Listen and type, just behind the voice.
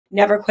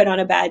Never Quit on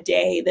a Bad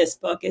Day. This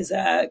book is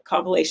a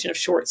compilation of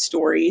short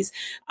stories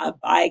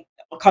by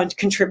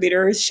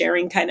contributors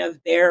sharing kind of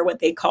their what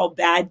they call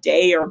bad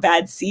day or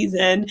bad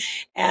season,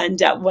 and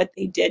what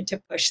they did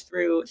to push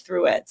through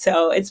it.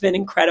 So it's been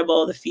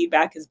incredible. The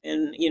feedback has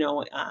been,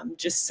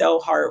 just so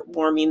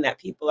heartwarming that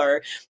people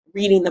are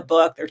reading the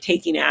book, they're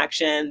taking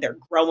action, they're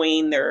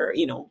growing, they're,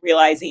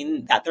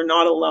 realizing that they're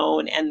not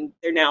alone, and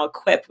they're now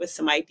equipped with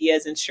some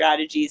ideas and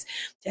strategies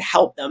to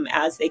help them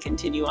as they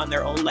continue on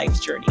their own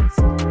life's journeys.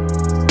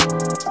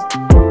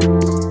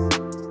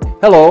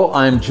 Hello,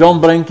 I'm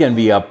John Brink, and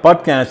we are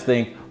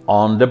podcasting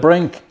on the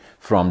Brink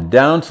from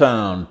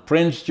downtown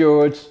Prince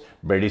George,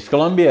 British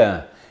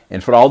Columbia.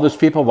 And for all those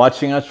people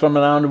watching us from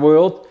around the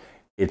world,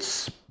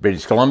 it's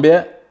British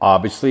Columbia,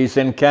 obviously it's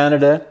in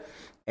Canada,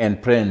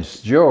 and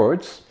Prince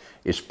George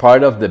is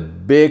part of the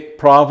big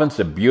province,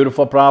 the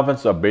beautiful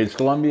province of British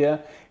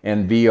Columbia,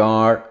 and we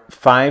are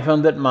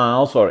 500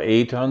 miles or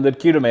 800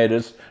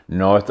 kilometers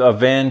north of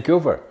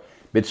Vancouver,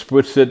 which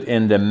puts it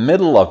in the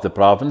middle of the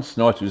province,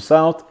 north to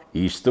south,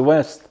 east to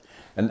west.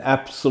 An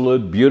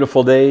absolute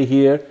beautiful day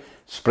here.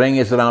 Spring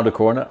is around the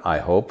corner, I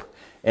hope.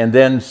 And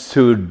then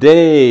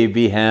today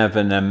we have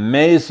an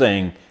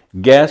amazing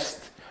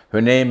guest.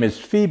 Her name is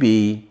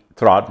Phebe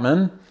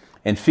Trotman.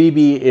 And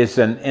Phebe is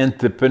an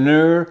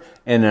entrepreneur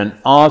and an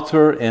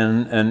author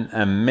and an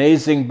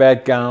amazing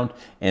background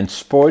in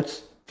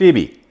sports.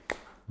 Phebe,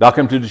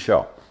 welcome to the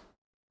show.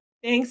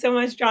 Thanks so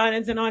much, John.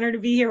 It's an honor to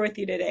be here with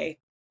you today.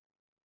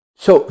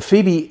 So,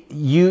 Phebe,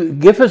 you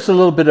give us a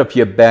little bit of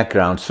your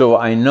background. So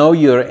I know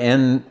you're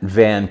in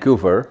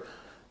Vancouver,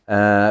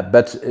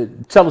 but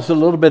tell us a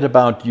little bit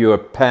about your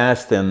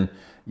past and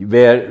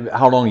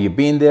how long you've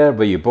been there,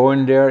 were you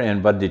born there,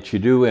 and what did you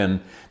do?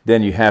 And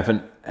then you have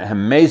an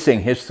amazing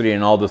history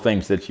and all the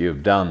things that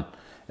you've done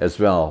as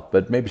well.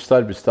 But maybe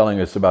start with telling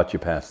us about your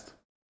past.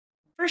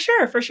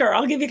 For sure.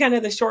 I'll give you kind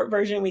of the short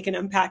version. We can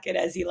unpack it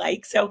as you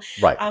like. So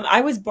right.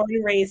 I was born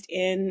and raised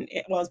I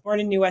was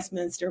born in New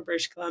Westminster,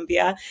 British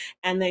Columbia,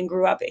 and then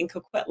grew up in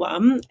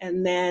Coquitlam.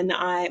 And then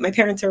my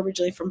parents are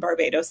originally from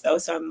Barbados, though,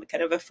 so I'm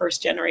kind of a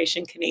first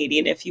generation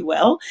Canadian, if you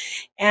will.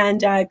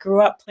 And I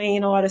grew up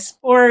playing a lot of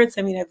sports.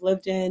 I mean, I've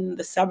lived in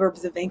the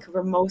suburbs of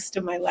Vancouver most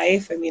of my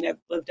life. I mean, I've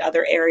lived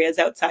other areas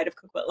outside of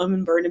Coquitlam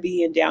and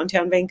Burnaby and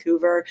downtown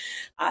Vancouver.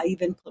 I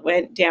even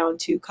went down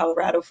to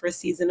Colorado for a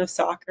season of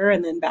soccer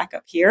and then back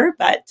up here,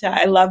 but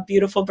I love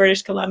beautiful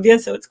British Columbia,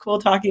 so it's cool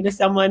talking to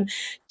someone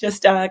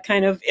just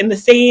kind of in the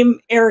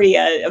same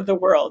area of the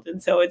world,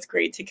 and so it's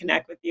great to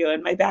connect with you.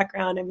 And my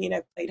background, I mean,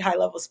 I've played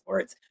high-level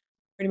sports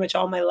pretty much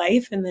all my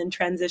life and then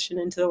transitioned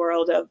into the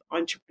world of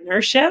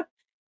entrepreneurship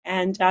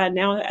and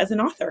now as an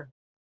author.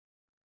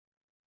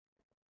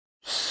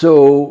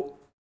 So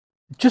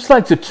just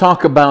like to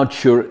talk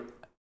about your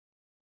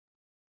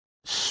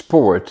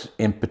sport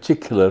in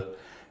particular.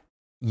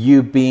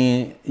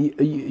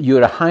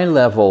 You're a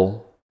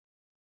high-level,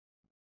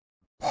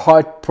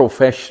 part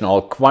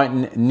professional,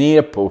 quite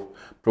near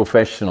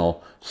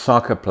professional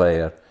soccer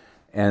player,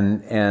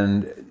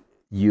 and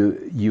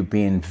you've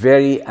been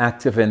very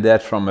active in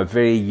that from a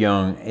very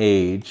young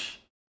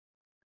age.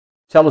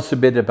 Tell us a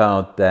bit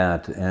about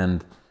that,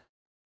 and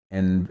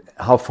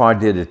how far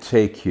did it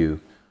take you?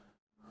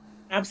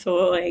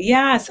 Absolutely.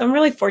 Yeah. So I'm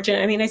really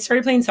fortunate. I mean, I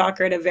started playing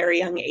soccer at a very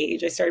young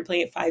age. I started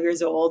playing at 5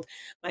 years old.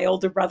 My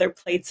older brother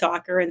played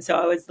soccer. And so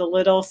I was the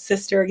little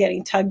sister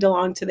getting tugged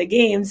along to the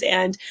games.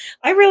 And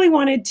I really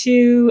wanted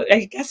to,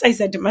 I guess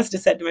must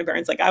have said to my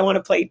parents, like, I want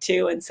to play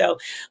too. And so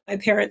my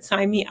parents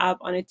signed me up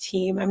on a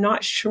team. I'm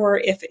not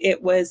sure if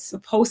it was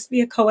supposed to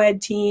be a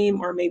co-ed team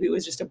or maybe it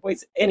was just a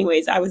boys.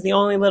 Anyways, I was the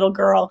only little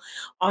girl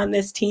on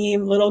this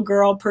team, little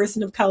girl,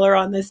 person of color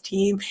on this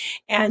team.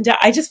 And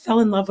I just fell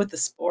in love with the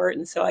sport.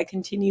 And so I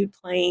continued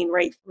playing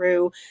right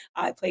through.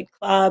 I played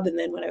club, and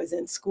then when I was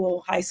in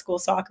school, high school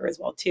soccer as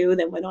well too.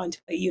 Then went on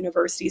to play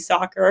university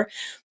soccer.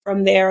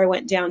 From there, I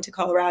went down to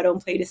Colorado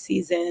and played a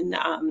season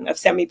of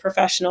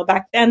semi-professional.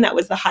 Back then, that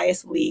was the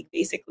highest league,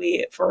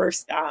 basically, for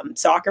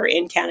soccer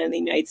in Canada and the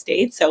United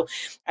States. So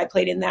I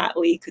played in that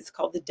league. It's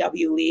called the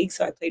W League.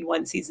 So I played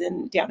one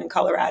season down in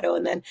Colorado.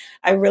 And then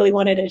I really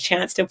wanted a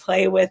chance to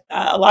play with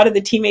a lot of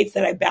the teammates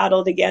that I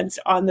battled against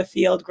on the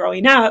field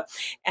growing up,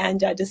 and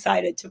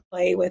decided to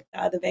play with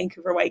the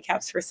Vancouver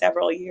Whitecaps for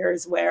several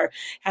years, where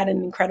I had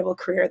an incredible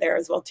career there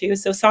as well, too.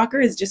 So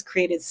soccer has just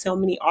created so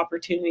many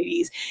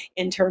opportunities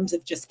in terms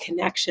of just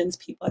connections,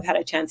 people I've had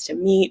a chance to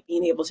meet,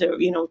 being able to,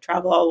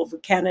 travel all over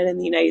Canada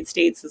and the United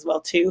States as well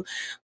too,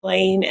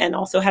 playing, and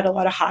also had a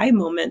lot of high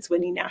moments,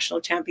 winning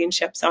national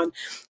championships on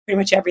pretty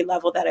much every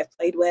level that I've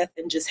played with,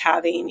 and just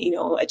having,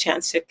 a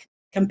chance to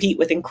compete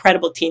with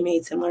incredible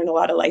teammates and learn a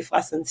lot of life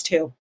lessons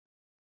too.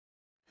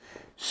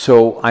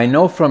 So I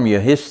know from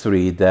your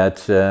history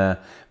that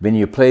when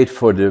you played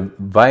for the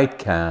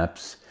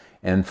Whitecaps,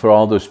 and for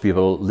all those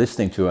people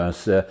listening to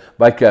us,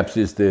 Whitecaps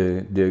is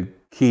the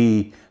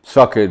key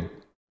soccer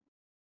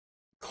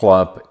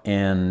club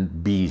in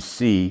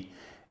BC,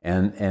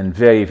 and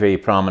very, very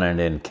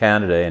prominent in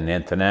Canada and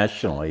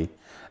internationally.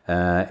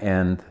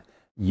 And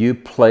you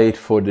played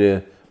for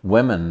the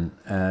women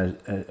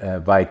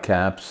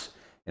Whitecaps,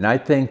 and I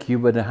think you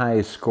were the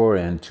highest scorer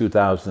in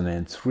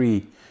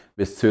 2003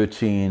 with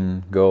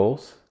 13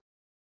 goals.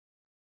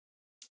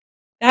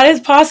 That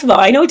is possible.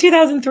 I know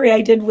 2003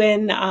 I did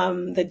win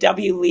the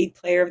W League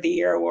Player of the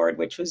Year award,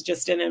 which was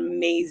just an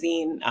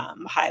amazing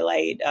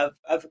highlight of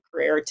a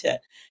career to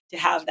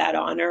have that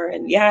honor.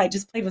 And yeah, I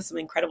just played with some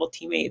incredible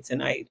teammates,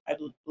 and I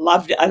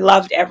loved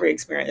every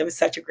experience. It was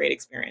such a great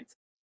experience.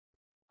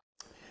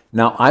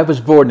 Now, I was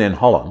born in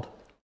Holland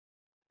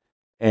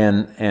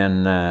in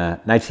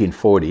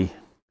 1940,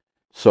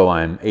 so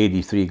I'm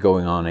 83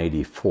 going on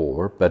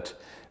 84. But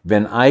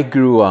when I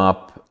grew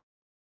up,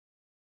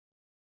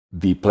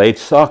 we played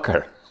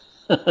soccer.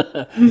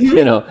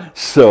 Hmm.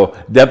 So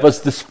that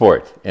was the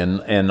sport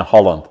in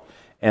Holland.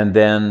 And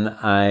then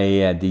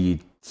I did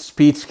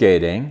speed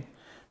skating.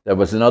 That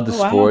was another Oh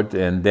wow. sport.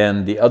 And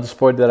then the other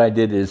sport that I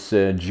did is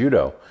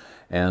judo.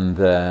 And,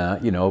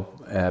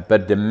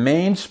 but the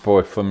main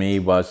sport for me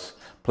was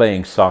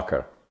playing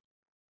soccer.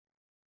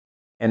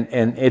 And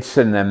it's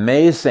an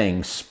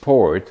amazing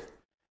sport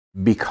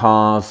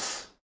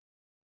because,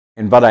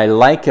 and what I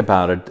like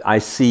about it, I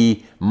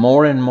see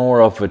more and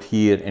more of it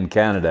here in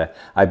Canada.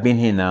 I've been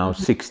here now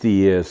 60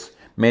 years,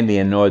 mainly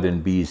in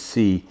northern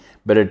BC,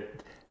 but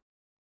it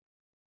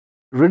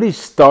really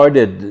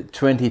started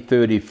 20,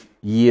 30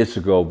 years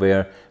ago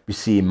where we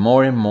see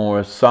more and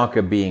more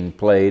soccer being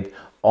played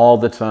all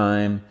the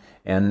time.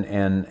 And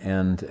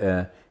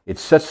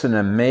it's such an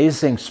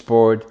amazing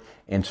sport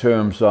in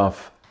terms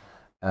of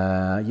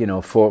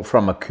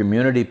from a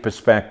community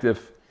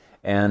perspective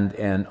and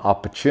an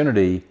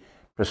opportunity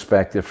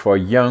perspective for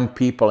young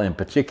people in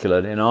particular.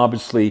 And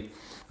obviously,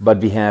 what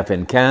we have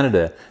in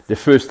Canada, the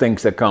first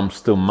things that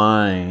comes to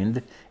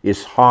mind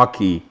is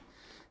hockey,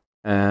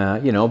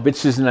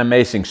 which is an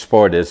amazing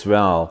sport as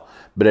well,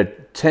 but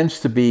it tends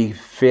to be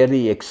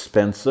fairly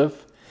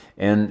expensive,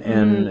 and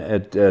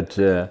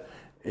Mm.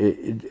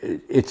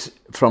 it's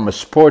from a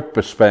sport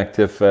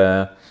perspective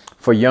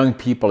for young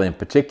people in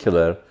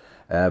particular.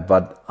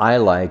 But I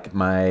like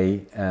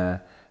my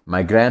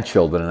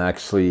grandchildren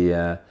actually.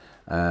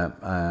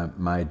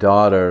 My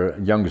daughter,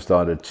 youngest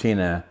daughter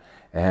Tina,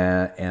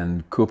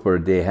 and Cooper,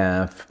 they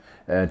have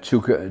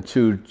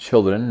two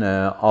children,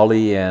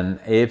 Ollie and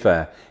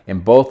Ava,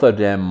 and both of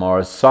them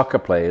are soccer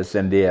players,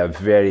 and they are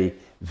very,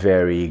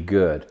 very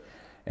good.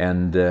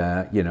 And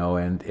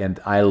and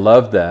I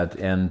love that.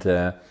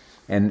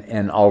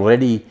 And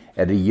already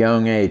at a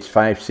young age,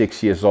 5,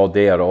 6 years old,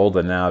 they are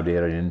older now. They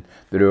are in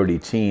their early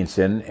teens,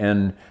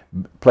 and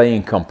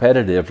playing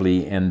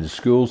competitively in the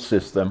school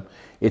system.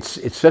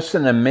 It's such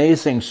an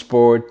amazing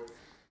sport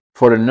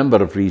for a number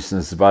of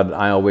reasons. But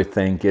I always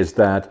think is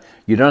that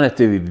you don't have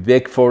to be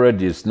big for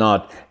it. It's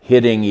not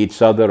hitting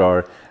each other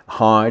or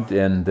hard,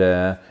 and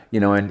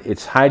and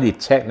it's highly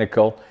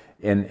technical,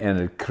 and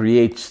it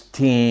creates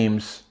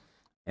teams,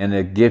 and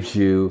it gives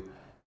you.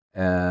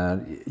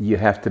 You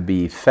have to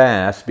be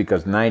fast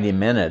because 90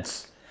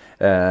 minutes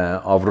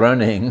of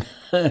running,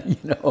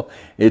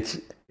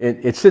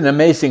 it's an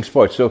amazing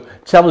sport. So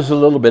tell us a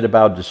little bit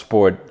about the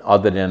sport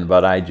other than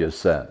what I just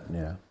said.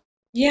 Yeah.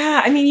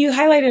 Yeah, I mean, you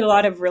highlighted a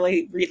lot of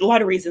a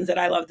lot of reasons that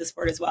I love the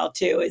sport as well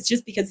too. It's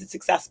just because it's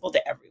accessible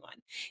to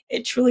everyone.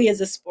 It truly is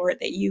a sport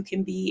that you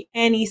can be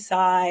any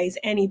size,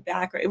 any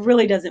background. It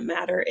really doesn't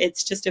matter.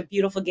 It's just a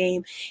beautiful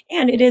game,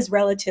 and it is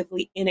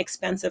relatively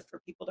inexpensive for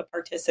people to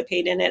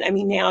participate in it. I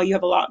mean, now you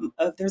have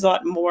there's a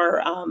lot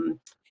more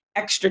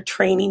extra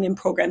training and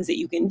programs that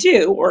you can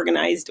do,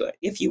 organized,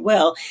 if you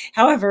will.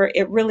 However,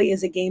 it really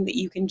is a game that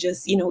you can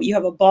just, you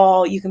have a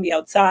ball, you can be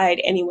outside,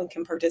 anyone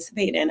can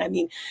participate in. I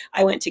mean,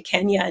 I went to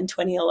Kenya in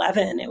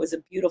 2011. It was a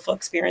beautiful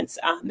experience.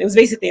 It was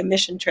basically a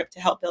mission trip to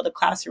help build a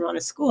classroom on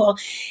a school.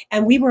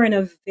 And we were in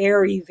a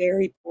very,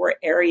 very poor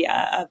area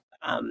of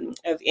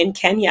in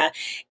Kenya,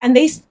 and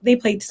they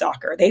played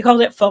soccer. They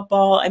called it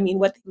football. I mean,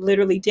 what they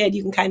literally did,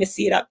 you can kind of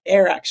see it up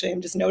there. Actually,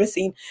 I'm just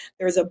noticing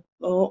there's a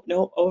oh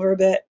no over a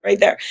bit right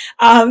there.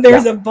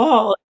 There's Yeah. a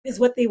ball. Is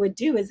what they would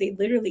do is they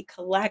literally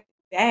collect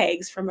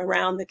bags from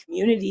around the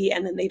community,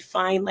 and then they'd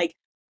find like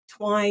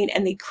twine,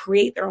 and they'd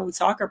create their own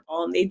soccer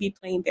ball, and they'd be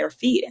playing bare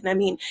feet. And I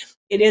mean,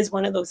 it is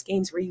one of those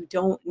games where you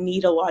don't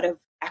need a lot of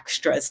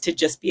extras to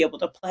just be able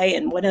to play.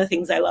 And one of the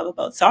things I love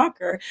about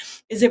soccer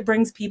is it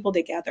brings people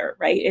together,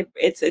 right?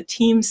 It's a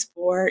team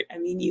sport. I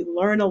mean, you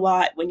learn a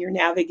lot when you're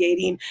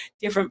navigating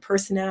different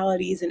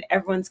personalities, and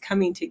everyone's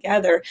coming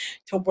together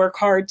to work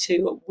hard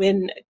to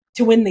win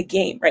the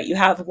game, right? You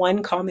have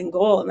one common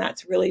goal, and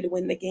that's really to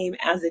win the game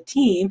as a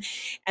team.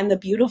 And the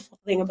beautiful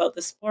thing about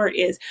the sport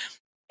is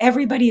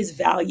everybody is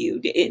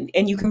valued,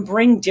 and you can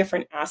bring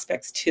different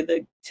aspects to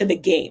the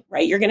game,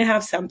 right? You're going to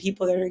have some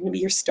people that are going to be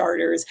your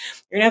starters.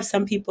 You're going to have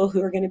some people who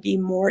are going to be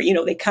more,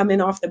 they come in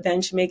off the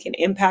bench and make an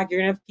impact.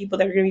 You're going to have people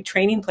that are going to be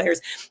training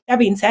players. That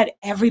being said,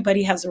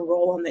 everybody has a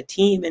role on the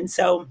team, and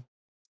so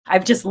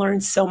I've just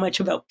learned so much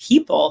about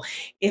people,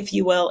 if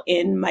you will,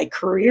 in my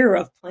career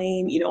of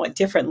playing, at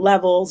different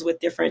levels with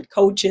different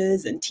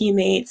coaches and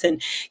teammates.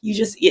 And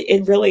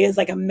it really is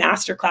like a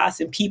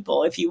masterclass in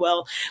people, if you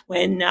will,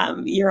 when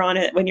you're on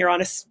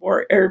a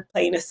sport or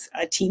playing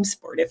a team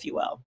sport, if you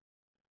will.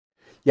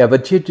 Yeah,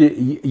 but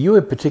you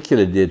in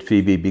particular did,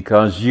 Phoebe,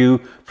 because you,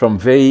 from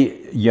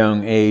very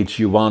young age,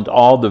 you want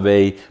all the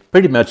way,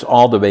 pretty much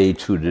all the way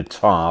to the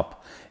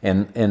top.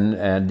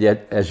 And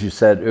yet, as you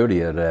said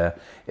earlier,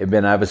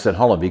 when I was at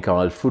Holland, we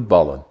call it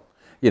footballing.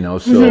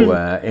 So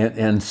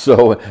and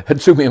so it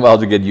took me a while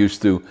to get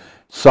used to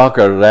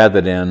soccer rather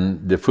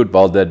than the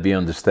football that we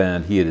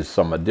understand here is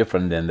somewhat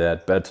different than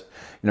that. But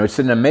it's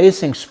an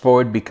amazing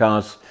sport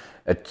because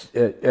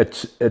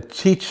it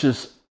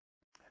teaches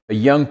a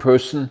young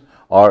person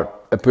or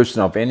a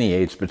person of any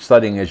age, but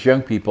studying as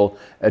young people,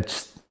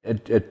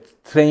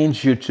 it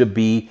trains you to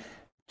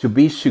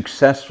be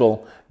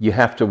successful. You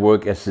have to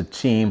work as a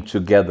team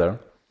together,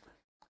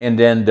 and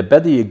then the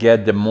better you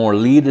get, the more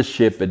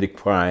leadership it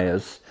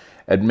requires.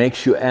 It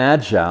makes you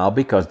agile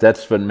because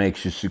that's what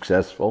makes you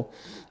successful.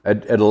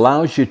 It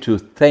allows you to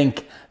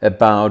think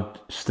about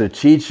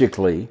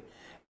strategically,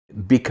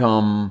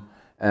 become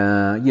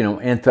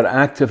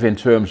interactive in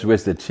terms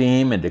with the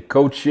team and the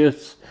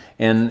coaches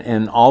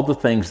and all the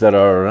things that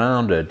are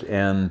around it,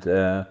 and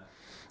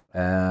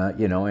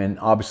and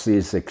obviously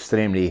it's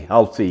extremely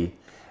healthy,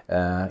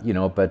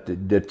 but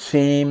the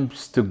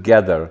teams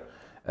together,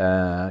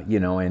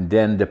 and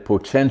then the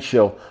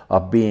potential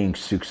of being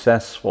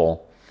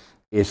successful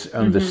is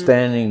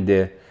understanding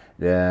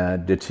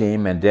the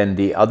team. And then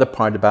the other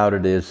part about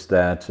it is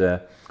that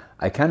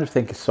I kind of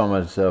think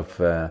somewhat of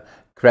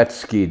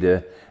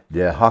Gretzky,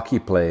 the hockey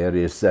player,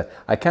 is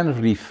I kind of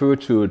refer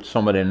to it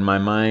somewhat in my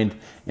mind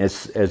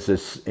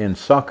as in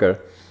soccer,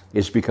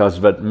 is because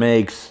what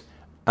makes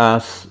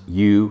us,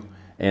 you,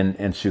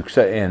 and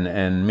success,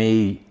 and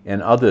me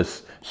and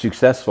others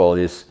successful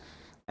is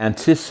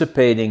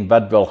anticipating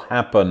what will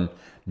happen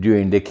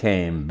during the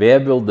game. Where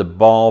will the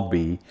ball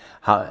be?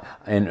 How,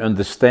 and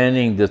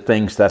understanding the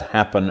things that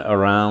happen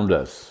around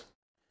us.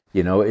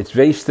 It's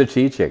very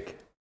strategic.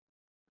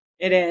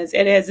 It is.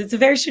 It is. It's a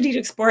very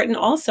strategic sport. And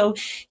also,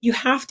 you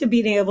have to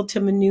be able to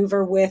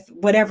maneuver with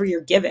whatever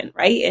you're given,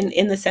 right? And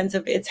in the sense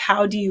of it's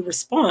how do you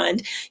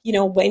respond,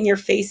 when you're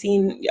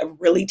facing a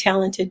really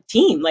talented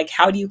team? Like,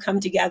 how do you come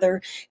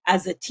together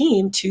as a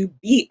team to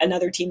beat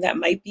another team that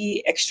might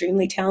be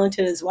extremely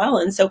talented as well?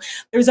 And so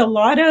there's a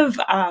lot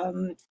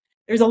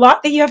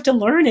that you have to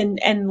learn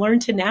and learn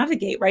to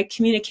navigate, right?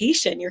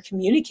 Communication. You're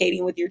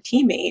communicating with your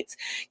teammates,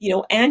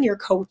 and your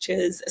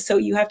coaches. So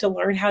you have to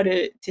learn how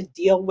to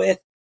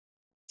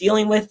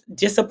dealing with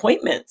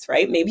disappointments,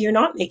 right? Maybe you're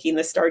not making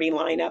the starting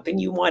lineup and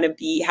you want to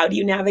be, how do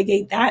you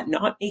navigate that?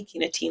 Not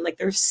making a team. Like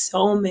there's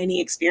so many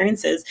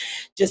experiences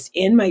just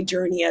in my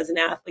journey as an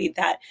athlete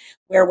that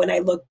where when I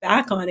look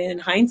back on it in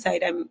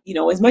hindsight, I'm,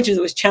 as much as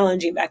it was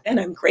challenging back then,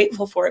 I'm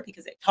grateful for it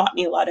because it taught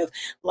me a lot of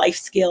life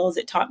skills.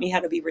 It taught me how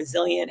to be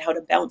resilient, how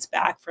to bounce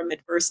back from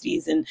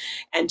adversities and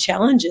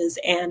challenges.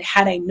 And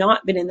had I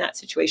not been in that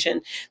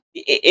situation,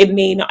 I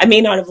may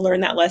not have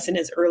learned that lesson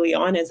as early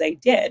on as I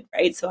did,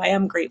 right? So I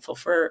am grateful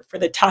for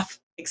the tough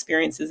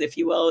experiences, if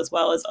you will, as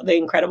well as the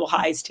incredible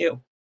highs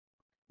too.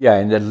 Yeah,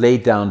 and then lay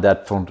down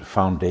that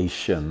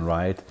foundation,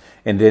 right?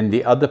 And then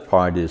the other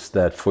part is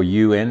that for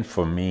you and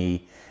for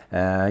me,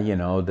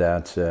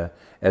 that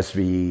as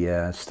we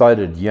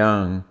started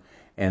young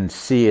and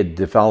see it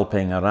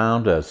developing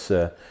around us,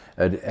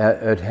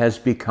 it has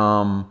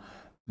become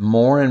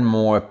more and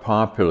more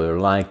popular.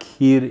 Like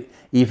here,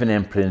 even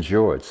in Prince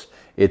George,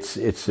 it's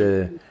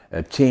a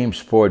team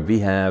sport. We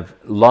have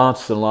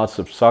lots and lots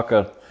of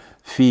soccer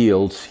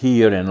fields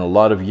here and a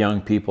lot of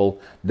young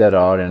people that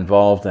are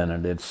involved in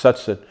it. It's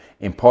such an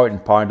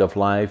important part of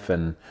life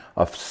and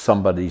of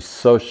somebody's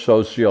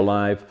social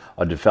life,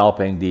 or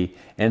developing the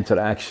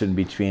interaction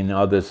between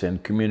others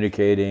and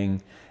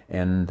communicating,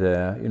 and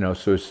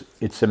so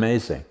it's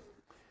amazing.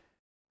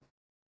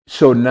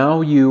 So now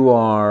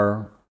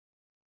are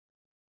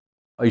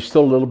you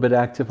still a little bit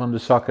active on the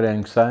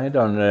soccer side,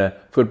 on the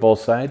football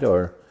side,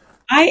 or?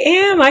 I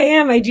am. I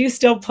am. I do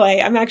still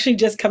play. I'm actually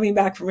just coming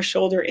back from a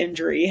shoulder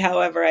injury.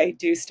 However, I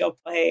do still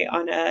play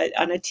on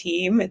a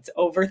team. It's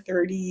over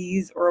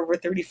 30s or over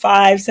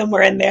 35,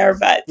 somewhere in there.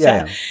 But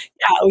Yeah, yeah.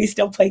 yeah, we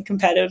still play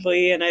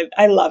competitively, and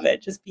I love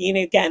it. Just being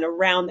again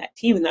around that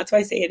team, and that's why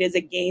I say it is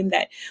a game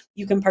that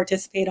you can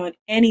participate on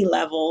any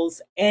levels,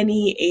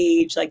 any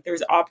age. Like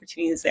there's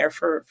opportunities there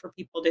for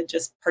people to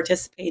just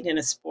participate in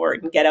a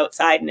sport and get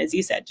outside, and as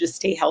you said, just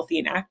stay healthy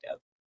and active.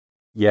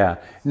 Yeah.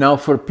 Now,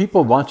 for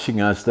people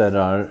watching us that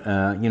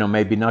are,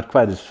 maybe not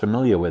quite as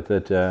familiar with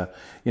it,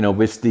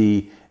 with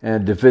the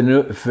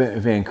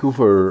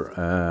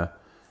Vancouver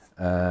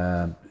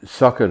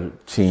soccer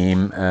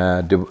team,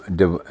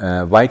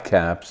 the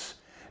Whitecaps,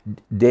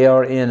 they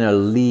are in a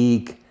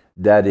league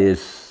that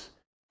is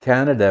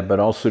Canada, but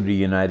also the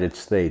United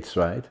States,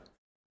 right?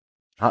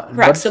 Correct.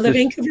 What's So the this?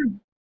 Vancouver.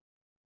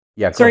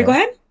 Yeah, go Sorry, go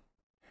ahead. ahead.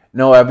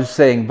 No, I was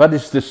saying, what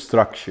is the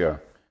structure?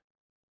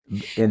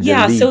 in the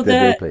Yeah, league that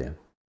they play in?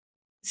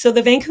 so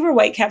the Vancouver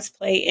Whitecaps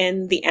play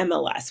in the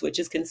MLS, which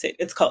is considered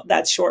it's called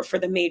that's short for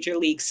the Major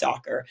League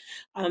Soccer.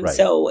 Right.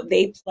 So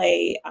they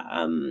play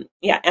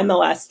yeah,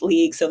 MLS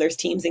league. So there's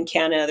teams in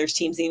Canada, there's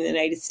teams in the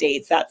United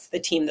States. That's the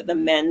team that the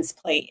men's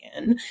play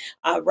in.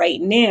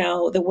 Right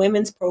now, the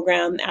women's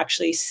program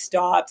actually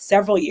stopped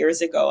several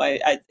years ago.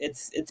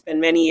 It's been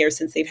many years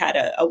since they've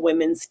had a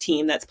women's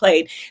team that's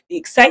played. The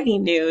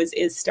exciting news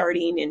is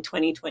starting in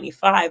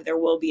 2025, there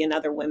will be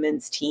another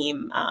women's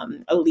team,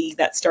 a league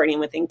that's starting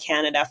within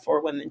Canada for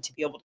women to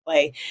be able to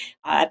play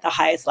at the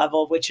highest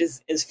level, which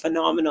is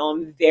phenomenal.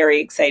 I'm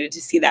very excited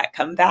to see that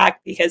come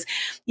back because,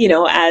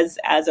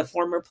 as a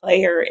former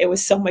player, it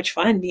was so much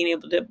fun being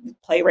able to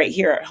play right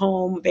here at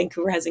home.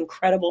 Vancouver has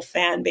incredible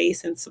fan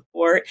base and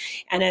support.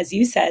 And as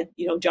you said,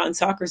 John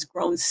Soccer's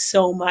grown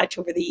so much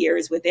over the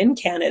years within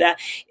Canada.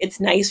 It's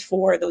nice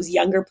for those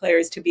younger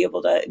players to be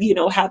able to,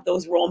 have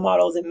those role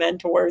models and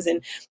mentors,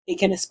 and they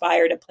can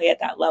aspire to play at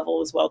that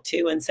level as well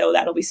too. And so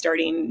that'll be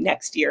starting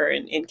next year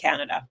in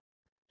Canada.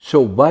 So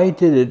why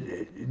did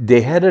it?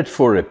 They had it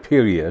for a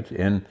period,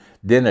 and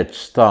then it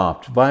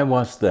stopped. Why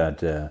was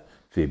that,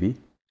 Phoebe?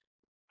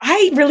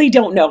 I really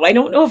don't know. I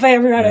don't know if I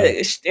ever got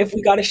Yeah. if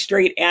we got a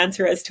straight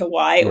answer as to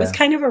why. It was Yeah.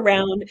 kind of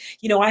around,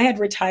 I had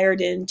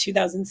retired in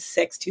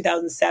 2006,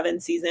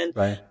 2007 season,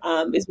 Right.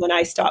 is when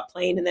I stopped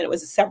playing. And then it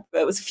was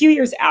a few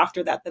years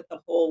after that that the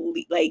whole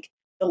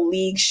the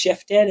league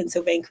shifted. And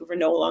so Vancouver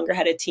no longer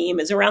had a team.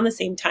 It was around the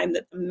same time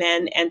that the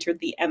men entered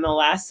the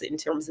MLS in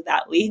terms of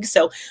that league.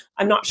 So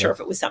I'm not sure Yeah.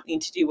 if it was something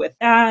to do with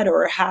that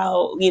or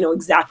how,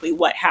 exactly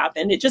what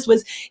happened. It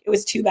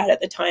was too bad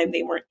at the time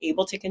they weren't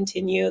able to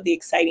continue. The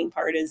exciting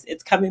part is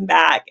it's coming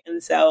back.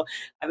 And so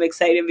I'm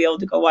excited to be able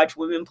to go watch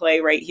women play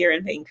right here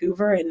in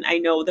Vancouver. And I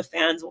know the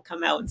fans will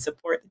come out and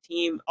support the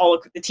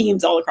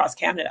teams all across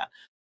Canada.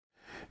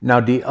 Now,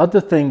 the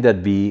other thing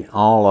that we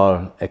all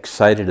are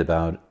excited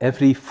about,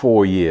 every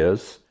 4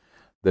 years,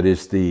 there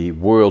is the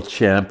World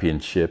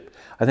Championship.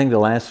 I think the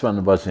last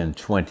one was in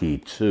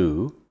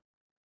 22.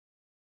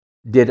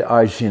 Did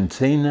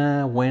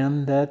Argentina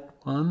win that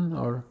one,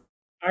 or?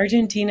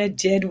 Argentina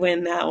did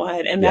win that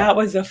one, and Yeah. that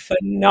was a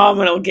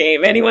phenomenal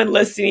game. Anyone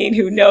listening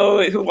who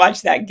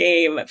watched that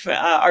game,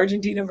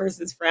 Argentina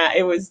versus France,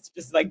 it was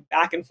just like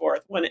back and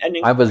forth. An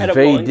I was very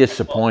incredible.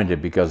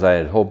 disappointed because I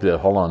had hoped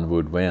that Holland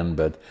would win,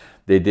 but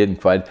they didn't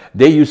quite.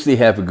 They usually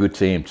have a good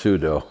team too,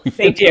 though.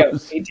 They do,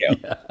 they do.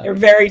 Yeah. They're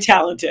very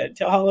talented.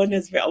 Holland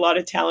has a lot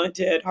of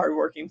talented,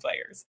 hardworking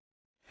players.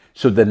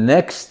 So the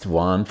next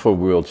one for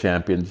World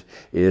Champions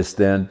is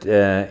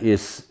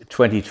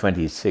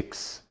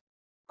 2026,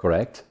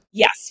 correct?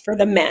 Yes, for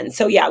the men.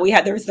 So yeah,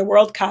 there was the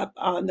World Cup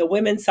on the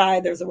women's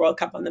side, there's the World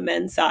Cup on the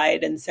men's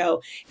side, and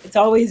so it's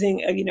always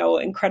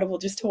incredible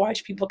just to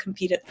watch people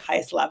compete at the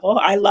highest level.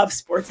 I love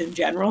sports in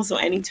general, so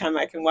anytime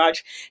I can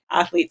watch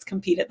athletes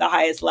compete at the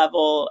highest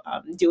level,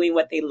 doing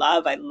what they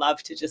love, I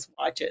love to just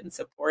watch it and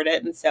support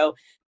it. And so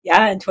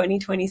yeah, in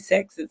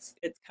 2026, it's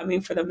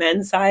coming for the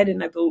men's side,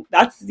 and I believe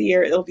that's the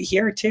year it'll be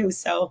here too.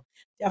 So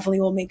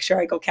definitely will make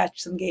sure I go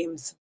catch some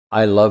games.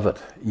 I love it.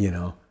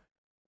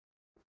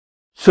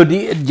 So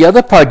the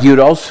other part, you're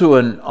also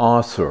an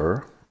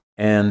author,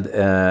 and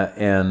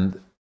and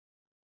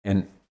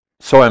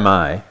so am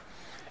I.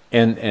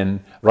 And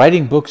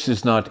writing books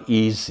is not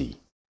easy.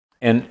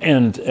 And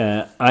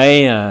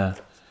I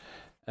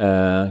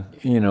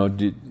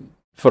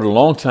for a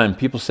long time,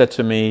 people said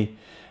to me,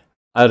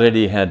 I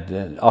already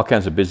had all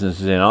kinds of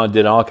businesses and I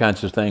did all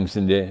kinds of things,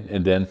 and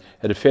then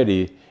had a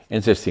fairly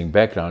interesting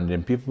background.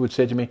 And people would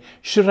say to me, "You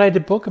should write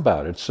a book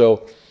about it."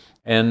 So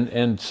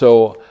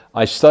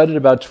I started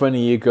about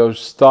 20 years ago.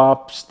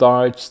 Start,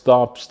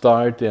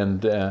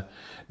 and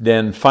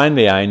then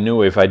finally I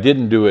knew if I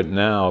didn't do it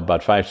now,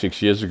 about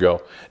 5-6 years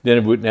ago, then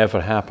it would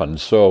never happen.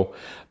 So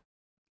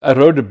I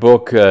wrote a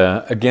book,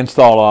 Against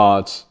All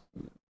Odds,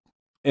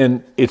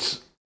 and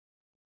it's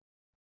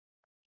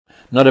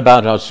not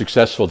about how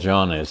successful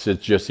John is.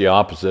 It's just the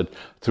opposite,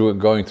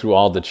 going through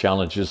all the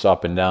challenges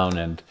up and down.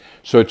 And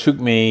so it took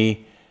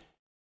me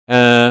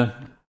 80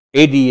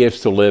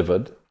 years to live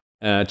it,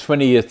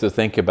 20 years to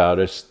think about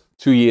it,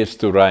 2 years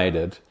to write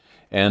it.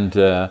 And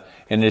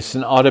it's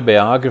an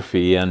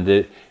autobiography,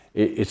 and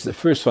it's the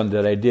first one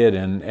that I did.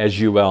 And as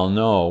you well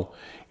know,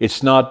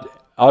 it's not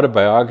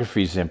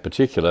autobiographies in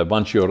particular.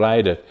 Once you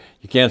write it,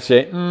 you can't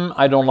say,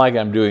 I don't like it,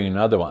 I'm doing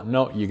another one.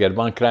 No, you get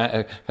one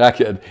crack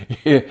at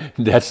it.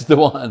 That's the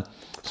one.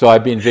 So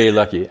I've been very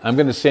lucky. I'm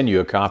going to send you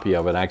a copy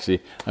of it,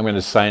 actually. I'm going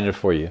to sign it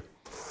for you.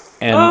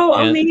 Oh,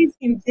 And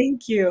amazing.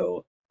 Thank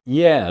you.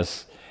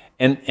 yes.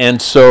 And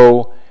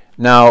so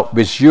now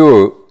with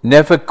you,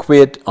 Never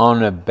Quit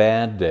on a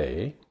Bad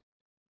Day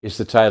is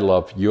the title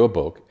of your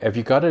book. Have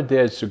you got it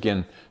there so you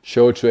can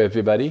show it to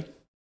everybody?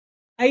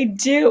 I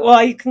do.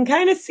 Well, you can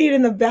kind of see it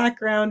in the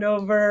background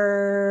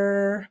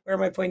over where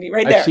am I pointing?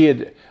 Right I there. see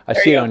it. I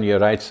There see you it go. on your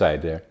right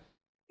side there. Can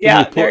you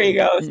Yeah, there you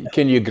go.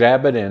 Can you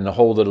grab it and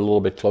hold it a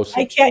little bit I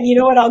closer? can. You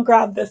know what? I'll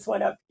grab this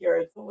one up here.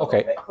 It's a little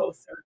Okay. bit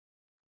closer.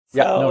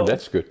 Yeah. No, So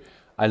that's good.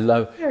 I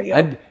love. there you go.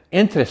 And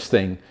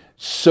interesting.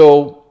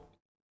 So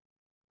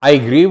I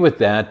agree with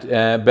that,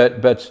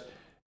 but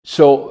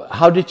so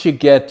how did you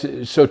get?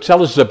 So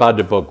tell us about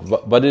the book.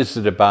 What is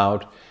it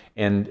about?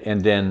 And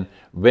then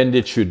when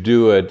did you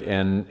do it?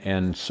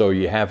 And so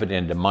you have it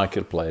in the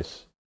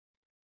marketplace.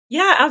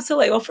 Yeah,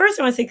 absolutely. Well, first,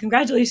 I want to say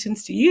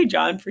congratulations to you,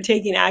 John, for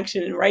taking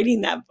action and writing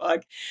that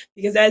book.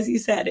 Because as you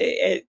said,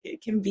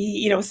 it can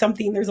be,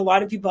 something, there's a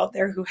lot of people out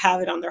there who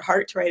have it on their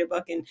heart to write a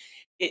book. And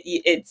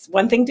it's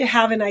one thing to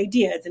have an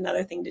idea, it's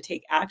another thing to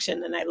take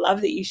action. And I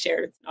love that you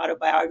shared it's an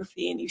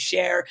autobiography and you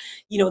share,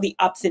 the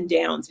ups and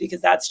downs, because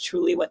that's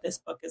truly what this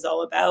book is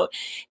all about.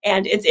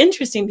 And it's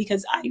interesting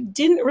because I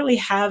didn't really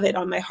have it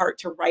on my heart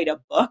to write a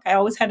book. I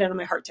always had it on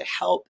my heart to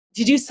help,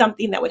 to do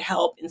something that would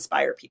help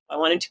inspire people. I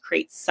wanted to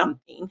create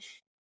something,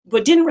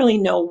 but didn't really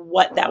know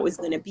what that was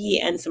going to be.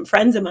 And some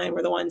friends of mine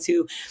were the ones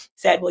who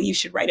said, well, you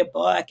should write a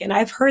book. And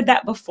I've heard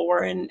that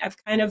before. And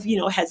I've kind of,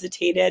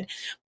 hesitated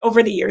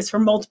over the years for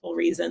multiple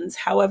reasons.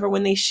 However,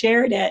 when they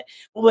shared it,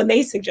 well, when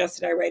they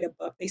suggested I write a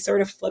book, they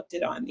sort of flipped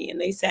it on me.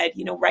 And they said,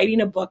 writing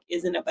a book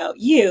isn't about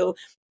you.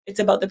 It's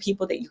about the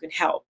people that you can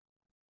help.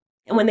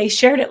 And when they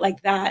shared it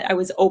like that, I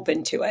was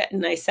open to it.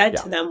 And I said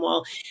Yeah. to them,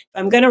 well, if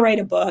I'm going to write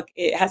a book,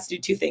 it has to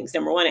do two things.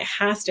 Number one, it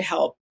has to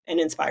help and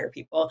inspire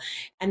people.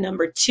 And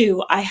number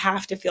two, I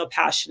have to feel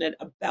passionate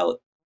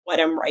about what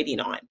I'm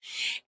writing on.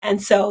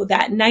 And so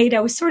that night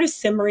I was sort of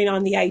simmering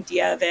on the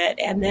idea of it.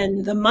 And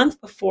then the month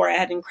before, I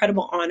had an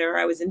incredible honor.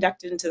 I was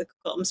inducted into the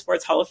Quiltum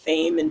Sports Hall of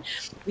Fame, and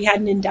we had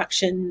an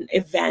induction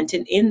event.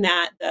 And in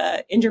that,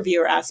 the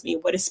interviewer asked me,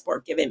 what has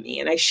sport given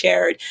me? And I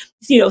shared,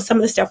 some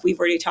of the stuff we've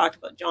already talked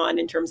about, John,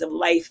 in terms of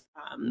life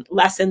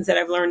lessons that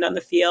I've learned on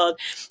the field.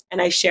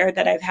 And I shared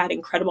that I've had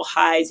incredible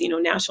highs,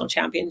 national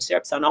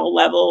championships on all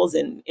levels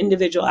and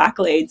individual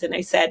accolades. And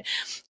I said,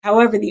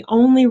 however, the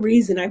only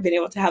reason I've been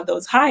able to have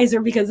those highs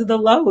are because of the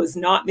lows,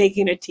 not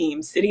making a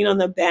team, sitting on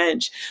the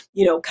bench,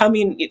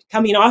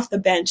 coming off the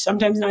bench,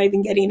 sometimes not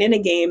even getting in a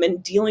game,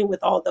 and dealing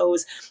with all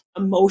those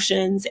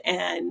emotions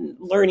and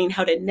learning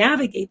how to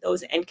navigate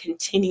those and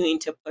continuing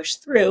to push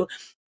through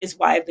is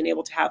why I've been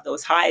able to have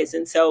those highs.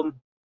 And so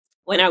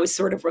when I was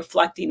sort of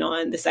reflecting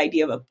on this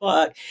idea of a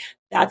book,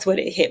 that's what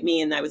it hit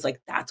me. And I was like,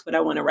 that's what I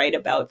want to write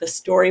about, the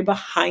story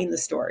behind the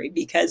story.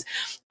 Because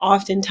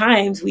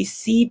oftentimes we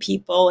see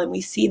people and we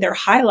see their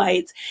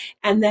highlights,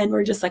 and then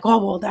we're just like, oh,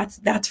 well,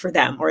 that's for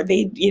them. Or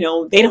they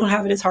don't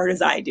have it as hard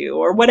as I do,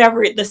 or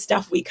whatever the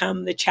stuff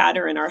the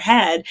chatter in our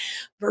head,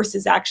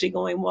 versus actually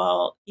going,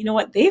 well, you know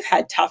what? They've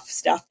had tough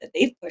stuff that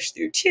they've pushed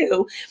through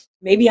too.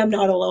 Maybe I'm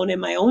not alone in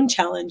my own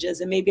challenges,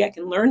 and maybe I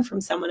can learn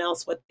from someone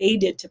else what they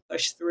did to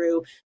push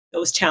through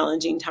those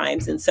challenging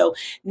times. And so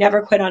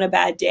Never Quit on a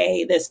Bad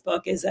Day, this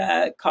book is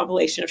a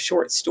compilation of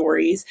short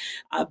stories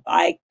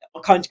by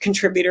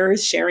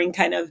contributors sharing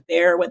kind of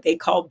what they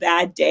call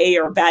bad day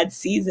or bad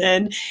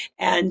season,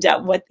 and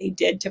what they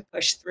did to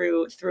push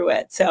through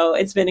it. So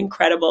it's been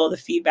incredible. The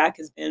feedback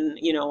has been,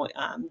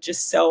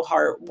 just so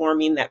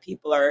heartwarming that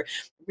people are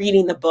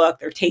reading the book,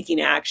 they're taking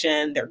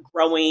action, they're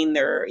growing,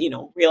 they're,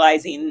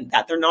 realizing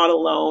that they're not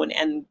alone,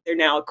 and they're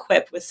now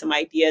equipped with some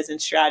ideas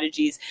and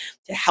strategies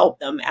to help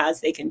them as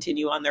they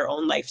continue on their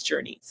own life's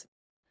journeys.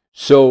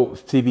 So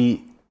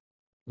Phoebe,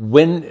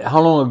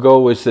 how long ago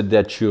was it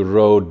that you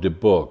wrote the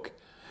book?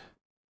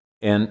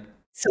 And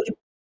So,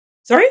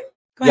 sorry?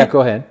 Go yeah, ahead.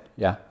 go ahead.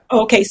 Yeah.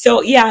 Okay,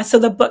 so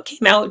the book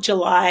came out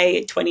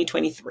July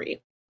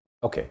 2023.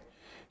 Okay.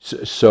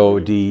 So so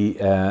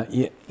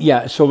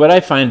what I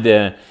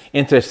find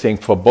interesting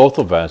for both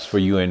of us, for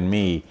you and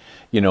me,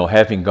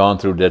 having gone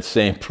through that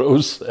same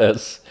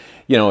process,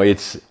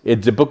 it's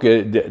the book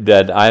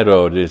that I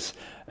wrote is.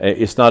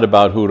 It's not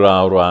about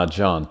hoorah, hoorah,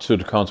 John. To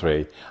the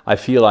contrary, I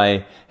feel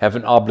I have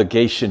an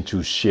obligation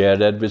to share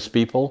that with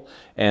people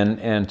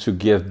and to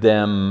give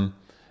them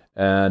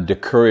the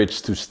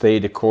courage to stay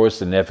the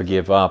course and never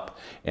give up,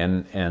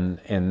 and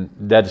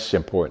that is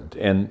important.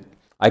 And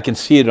I can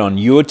see it on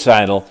your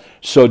title.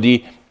 So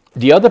the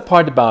other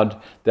part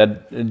about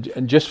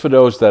that, just for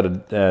those that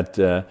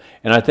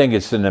and I think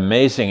it's an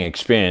amazing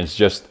experience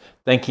just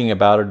thinking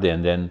about it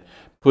and then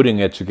putting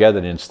it together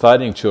and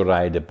starting to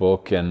write a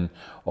book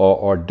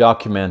or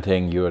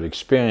documenting your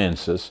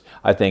experiences,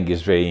 I think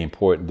is very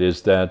important,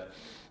 is that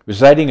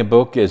writing a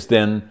book is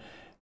then,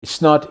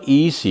 it's not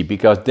easy,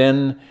 because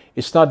then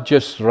it's not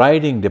just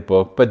writing the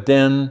book, but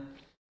then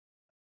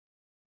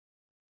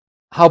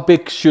how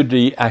big should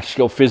the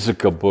actual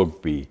physical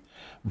book be?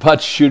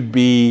 What should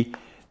be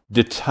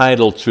the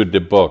title to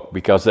the book?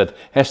 Because it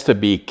has to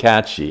be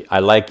catchy. I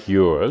like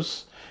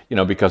yours,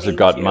 because it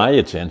got my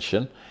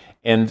attention.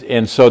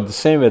 And so the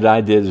same that I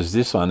did is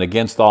this one,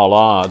 Against All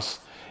Odds.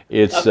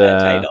 It's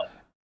title.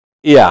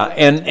 Yeah,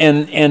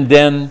 and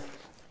then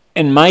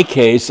in my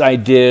case I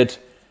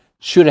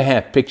should have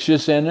had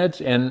pictures in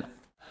it, and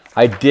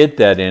I did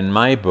that in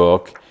my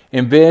book.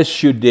 And where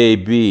should they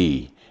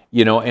be?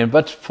 And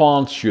what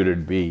font should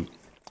it be?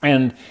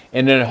 And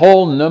a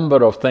whole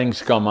number of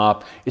things come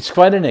up. It's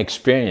quite an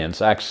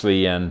experience,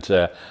 actually, and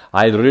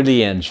I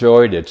really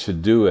enjoyed it to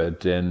do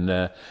it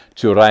and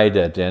to write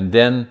it. And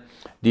then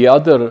the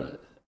other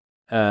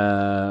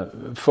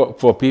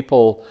for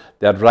people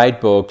that write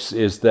books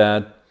is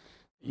that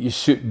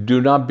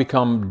do not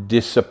become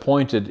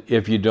disappointed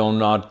if you do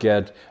not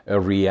get a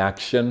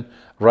reaction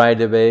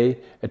right away.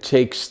 It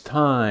takes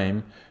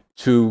time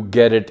to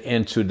get it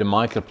into the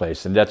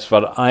marketplace, and that's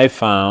what I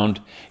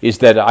found, is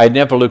that I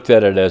never looked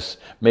at it as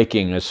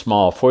making a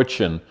small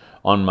fortune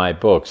on my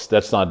books.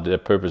 That's not the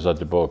purpose of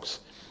the books,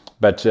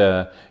 but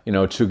to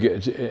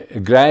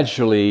get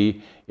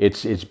gradually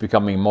it's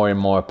becoming more and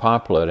more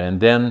popular. And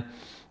then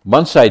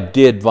once I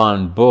did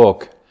one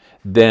book,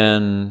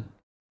 then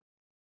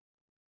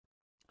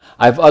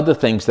I have other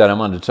things that I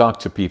want to talk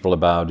to people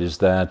about. Is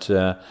that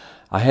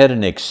I had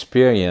an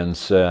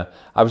experience. I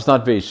was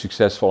not very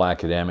successful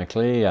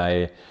academically.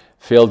 I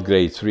failed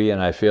grade 3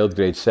 and I failed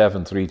grade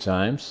 7 3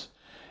 times.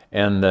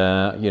 And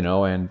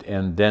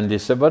and then they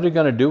said, "What are we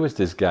going to do with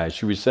this guy?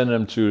 Should we send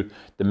him to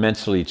the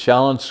mentally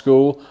challenged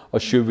school, or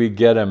should we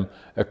get him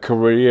a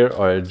career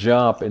or a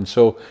job?" And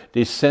so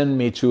they sent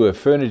me to a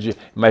furniture.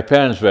 My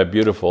parents were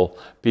beautiful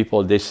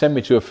people. They sent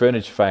me to a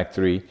furniture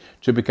factory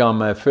to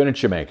become a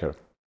furniture maker.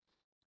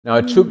 Now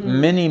it took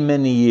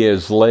many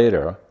years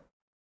later.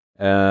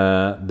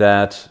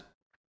 That's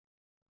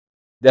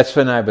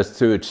when I was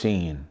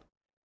 13,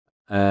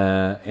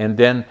 and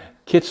then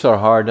kids are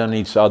hard on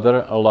each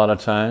other a lot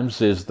of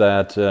times. Is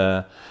that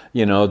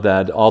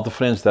that all the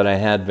friends that I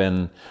had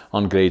been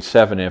on grade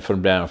 7 and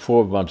from down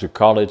 4 went to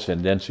college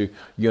and then to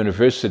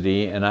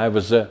university, and I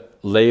was a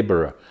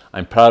laborer.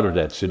 I'm proud of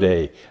that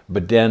today,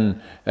 but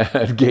then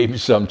it gave me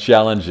some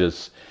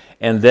challenges.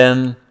 And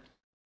then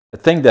the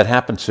thing that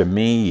happened to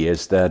me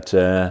is that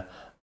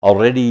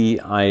already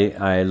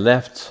I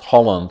left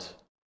Holland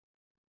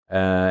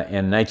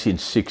in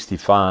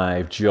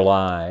 1965,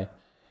 July,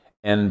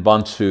 and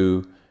want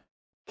to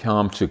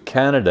come to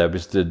Canada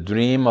with the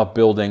dream of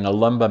building a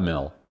lumber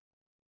mill.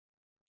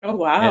 Oh,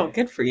 wow.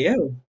 Good for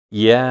you.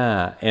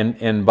 Yeah,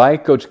 and why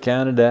go to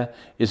Canada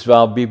is,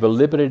 well, we were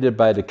liberated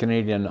by the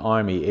Canadian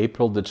Army,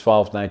 April the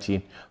 12th,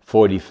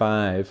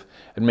 1945.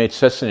 It made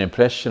such an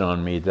impression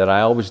on me that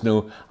I always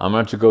knew I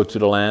wanted to go to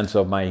the lands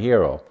of my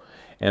hero.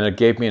 And it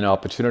gave me an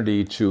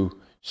opportunity to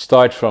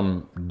start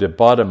from the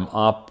bottom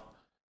up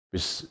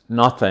with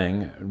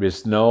nothing,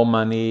 with no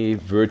money,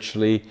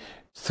 virtually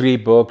 3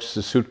 books,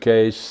 a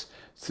suitcase,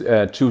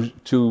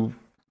 two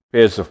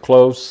pairs of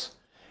clothes.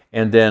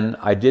 And then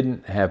I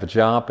didn't have a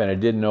job, and I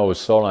didn't know a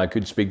soul, and I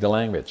couldn't speak the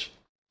language.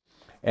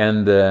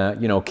 And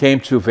came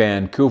to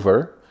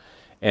Vancouver,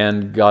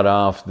 and got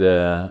off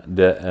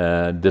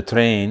the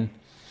train,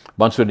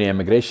 went to the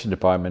immigration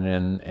department,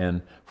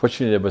 and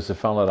fortunately there was a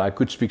fellow that I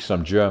could speak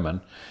some German,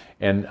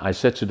 and I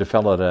said to the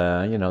fellow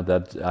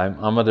that I'm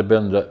going to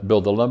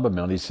build a lumber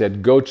mill. And he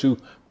said, "Go to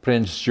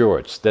Prince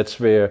George. That's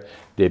where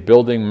they're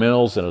building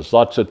mills, and there's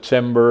lots of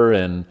timber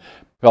and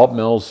pulp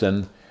mills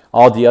and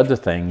all the other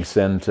things."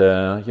 And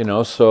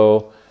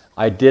so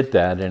I did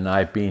that, and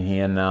I've been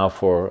here now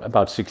for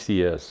about 60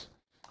 years.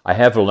 I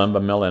have a lumber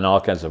mill and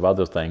all kinds of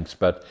other things,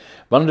 but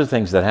one of the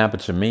things that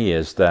happened to me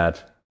is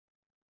that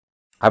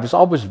I was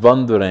always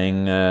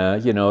wondering, there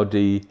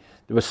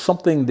was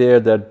something there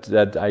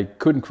that I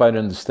couldn't quite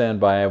understand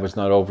why I was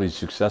not overly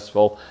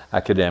successful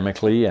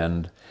academically,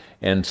 and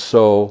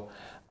so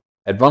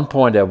at one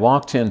point I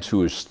walked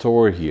into a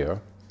store here,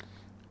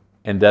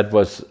 and that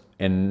was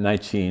in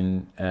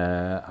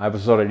I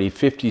was already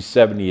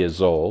 57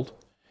 years old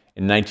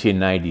in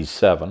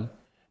 1997,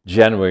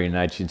 January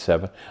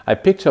 1997. I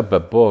picked up a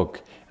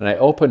book, and I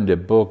opened the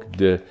book.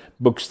 The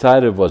book's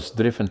title was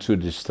Driven to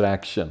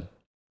Distraction.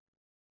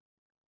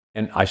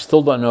 And I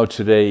still don't know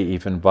today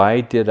even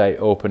why did I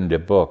open the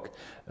book,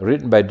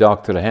 written by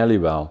Dr.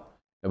 Halliwell.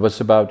 It was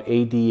about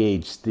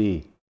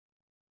ADHD.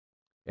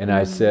 And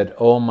I said,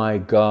 "Oh my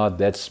God,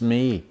 that's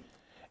me."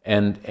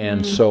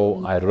 And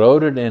so I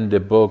wrote it in the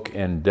book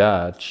in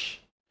Dutch.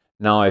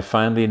 Now I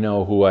finally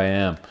know who I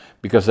am,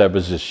 because I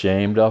was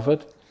ashamed of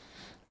it.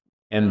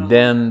 And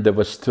then there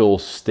was still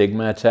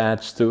stigma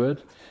attached to it.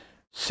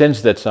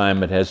 Since that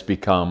time, it has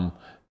become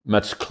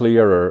much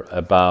clearer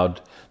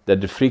about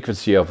that the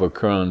frequency of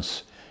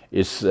occurrence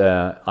is,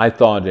 I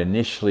thought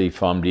initially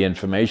from the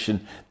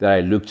information that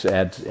I looked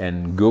at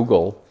in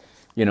Google,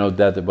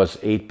 that it was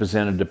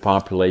 8% of the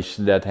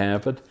population that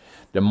have it.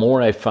 The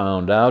more I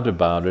found out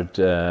about it,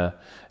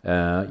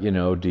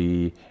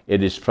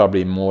 it is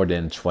probably more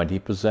than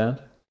 20%.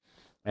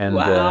 And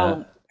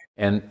Wow.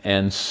 and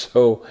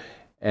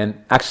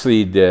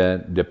actually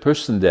the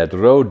person that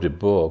wrote the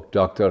book,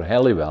 Dr.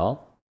 Halliwell,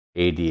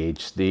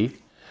 ADHD,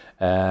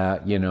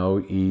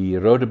 he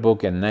wrote a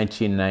book in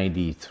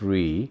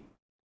 1993.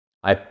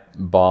 I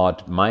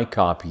bought my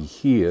copy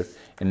here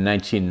in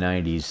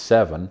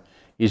 1997.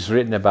 He's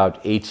written about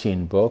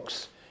 18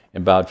 books.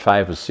 About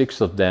 5 or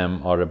 6 of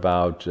them are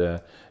about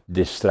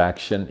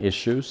distraction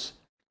issues.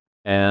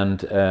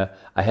 And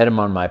I had him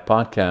on my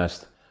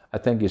podcast. I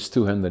think it's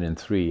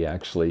 203,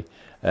 actually.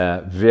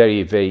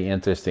 Very, very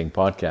interesting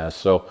podcast.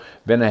 So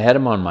when I had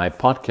him on my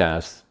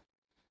podcast,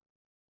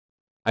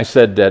 I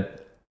said that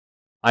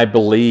I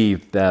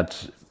believe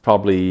that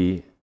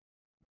probably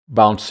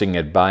bouncing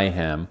it by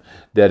him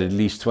that at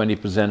least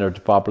 20% of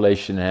the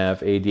population have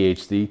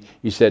ADHD.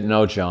 He said,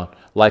 no, John,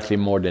 likely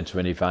more than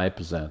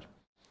 25%.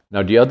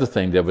 Now, the other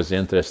thing that was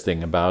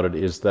interesting about it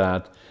is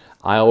that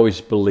I always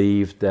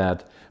believed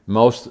that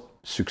most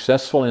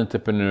successful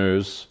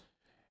entrepreneurs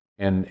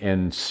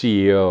and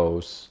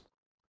CEOs,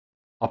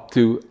 up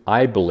to,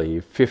 I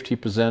believe,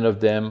 50%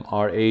 of them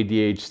are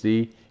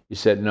ADHD. He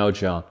said, no,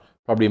 John,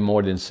 probably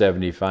more than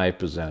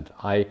 75%.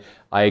 I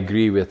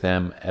agree with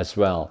them as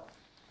well.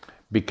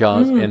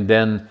 Because, and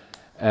then,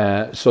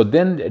 so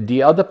then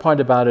the other part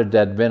about it,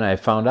 that when I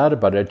found out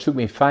about it, it took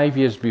me 5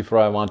 years before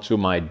I went to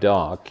my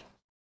doc,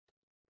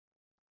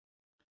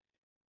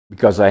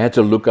 because I had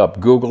to look up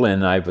Google,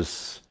 and I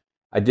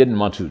didn't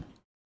want to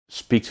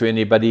speak to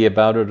anybody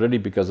about it really,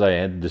 because I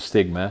had the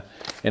stigma.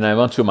 And I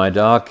went to my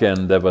doc,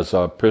 and there was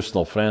a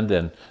personal friend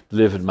and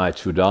delivered my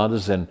 2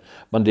 daughters. And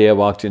one day I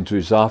walked into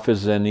his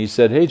office, and he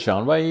said, hey,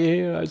 John, why are you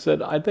here? I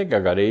said, I think I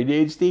got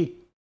ADHD.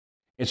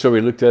 And so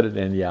we looked at it,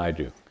 and yeah, I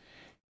do.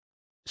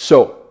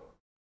 So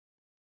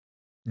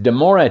the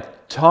more I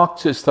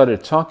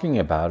started talking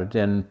about it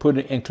and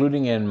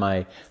including in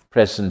my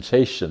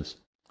presentations,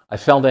 I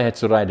felt I had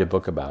to write a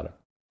book about it,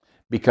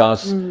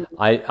 because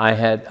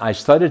I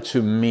started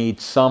to meet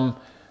some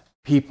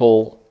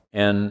people,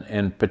 and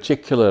in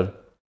particular,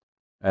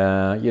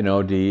 you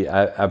know,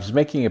 I was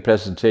making a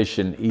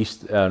presentation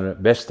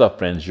west of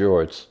Prince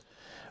George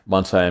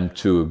one time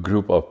to a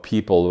group of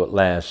people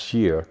last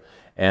year,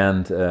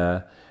 and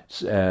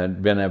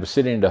when I was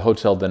sitting in the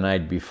hotel the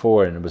night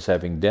before and was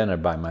having dinner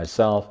by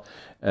myself,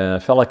 a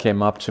fella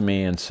came up to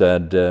me and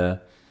said,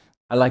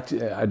 I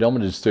don't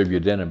want to disturb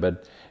your dinner,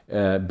 but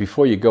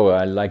before you go,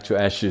 I'd like to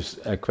ask you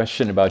a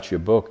question about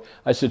your book.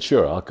 I said,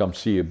 sure, I'll come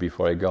see you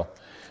before I go.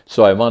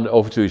 So I went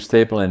over to his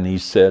table, and he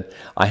said,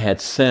 I had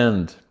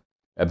sent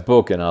a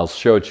book, and I'll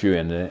show it you,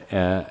 in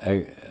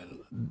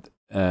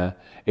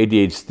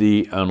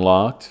ADHD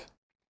Unlocked.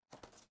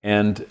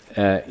 And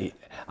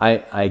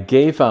I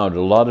gave out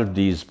a lot of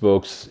these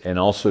books, and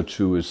also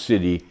to a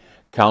city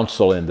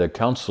council and the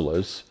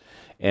councilors.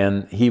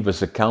 And he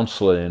was a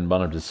councilor in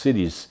one of the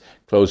cities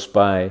close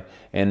by.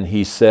 And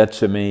he said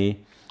to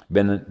me,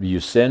 when you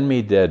send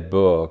me that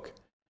book,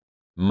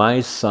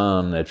 my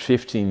son at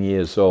 15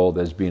 years old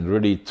has been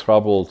really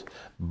troubled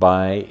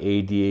by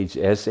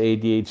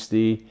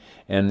ADHD,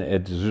 and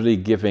it's really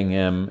giving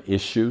him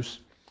issues.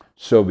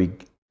 So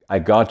I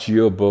got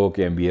your book,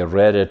 and we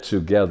read it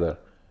together.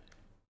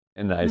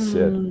 And I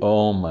said,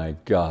 oh my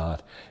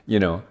God, you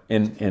know,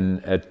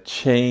 and it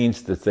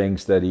changed the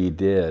things that he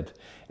did.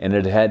 And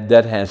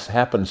that has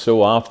happened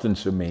so often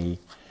to me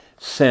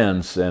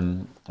since,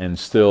 and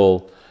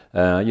still,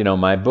 you know,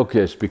 my book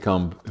has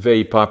become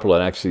very popular,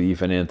 actually,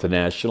 even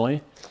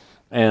internationally.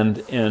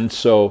 And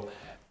so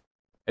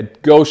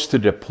it goes to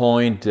the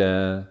point,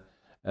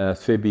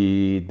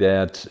 Phoebe,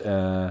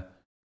 that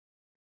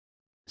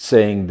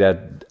saying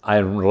that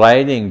I'm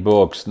writing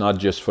books not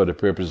just for the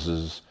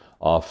purposes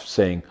of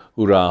saying,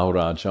 hurrah,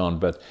 hurrah, John,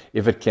 but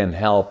if it can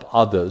help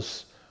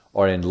others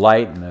or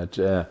enlighten it,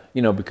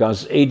 you know,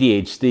 because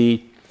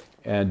ADHD,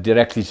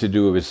 directly to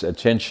do with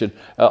attention,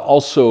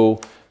 also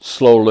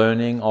slow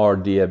learning, or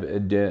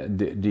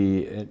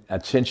the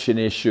attention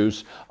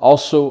issues,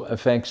 also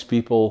affects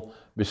people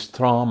with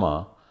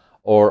trauma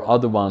or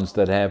other ones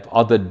that have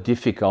other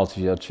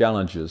difficulties or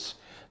challenges.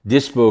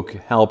 This book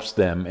helps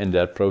them in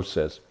that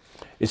process.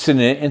 It's an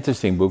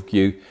interesting book.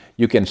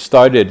 You can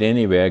start it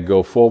anywhere,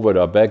 go forward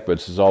or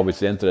backwards. It's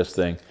always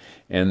interesting,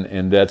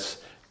 and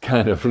that's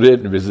kind of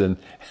written with an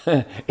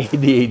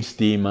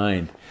ADHD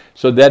mind.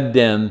 So that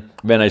then,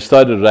 when I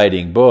started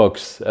writing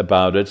books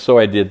about it, so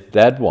I did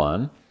that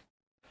one,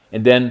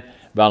 and then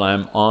while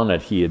I'm on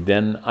it here,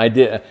 then I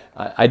did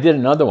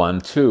another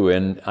one too,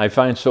 and I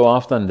find so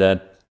often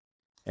that,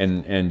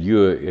 and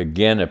you're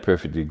again a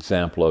perfect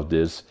example of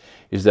this,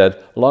 is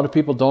that a lot of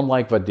people don't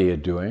like what they are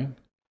doing.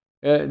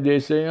 They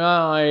say, oh,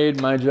 I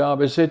hate my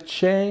job. I said,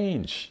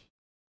 change.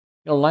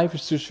 You know, life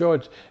is too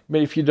short.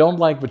 But if you don't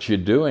like what you're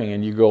doing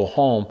and you go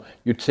home,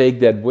 you take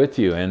that with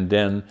you, and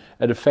then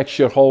it affects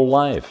your whole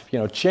life. You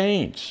know,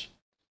 change.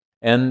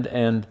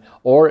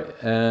 Or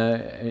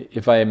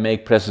if I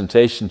make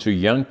presentation to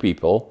young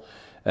people,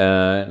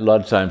 a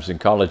lot of times in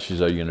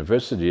colleges or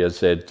university, I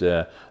said,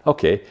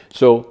 okay,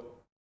 so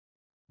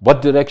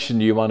what direction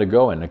do you want to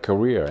go in a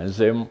career? And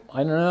say,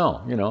 I don't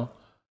know, you know.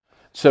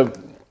 So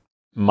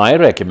my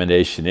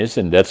recommendation is,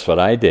 and that's what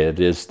I did,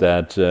 is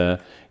that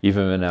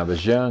even when I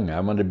was young, I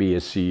want to be a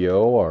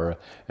CEO or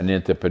an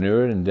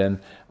entrepreneur, and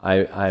then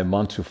I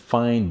want to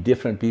find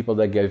different people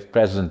that gave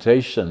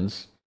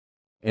presentations,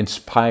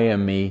 inspire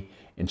me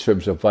in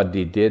terms of what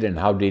they did and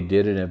how they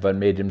did it and what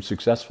made them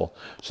successful.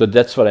 So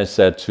that's what I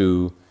said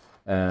to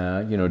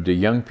you know, the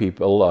young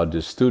people or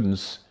the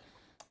students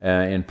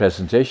in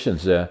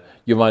presentations.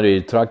 You want to be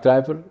a truck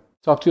driver?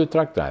 Talk to a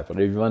truck driver.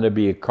 If you want to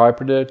be a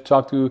carpenter,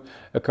 talk to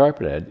a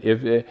carpenter.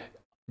 If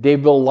they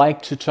will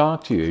like to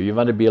talk to you. You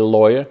want to be a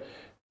lawyer,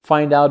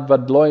 find out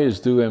what lawyers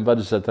do and what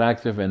is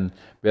attractive and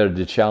where are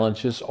the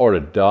challenges, or a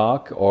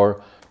doc,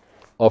 or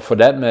or for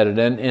that matter,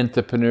 an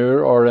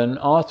entrepreneur or an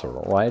author,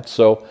 right?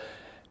 So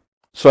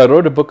I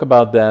wrote a book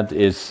about that.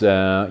 Is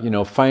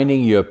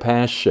finding your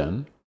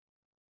passion,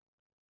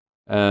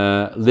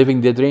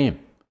 living the dream,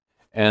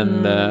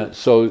 and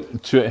so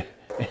to.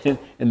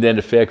 And then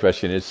the fair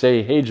question is,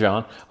 say, hey,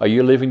 John, are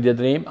you living the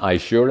dream? I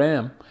sure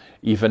am.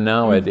 Even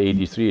now at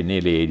 83,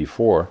 nearly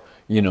 84,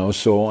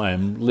 so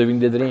I'm living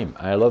the dream.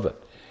 I love it.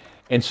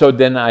 And so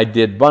then I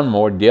did one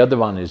more. The other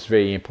one is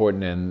very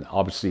important and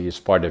obviously is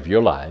part of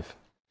your life,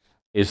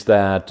 is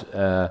that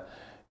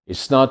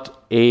it's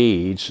not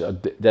age,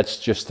 that's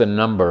just a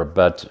number,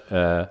 but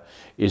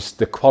it's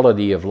the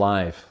quality of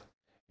life.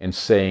 And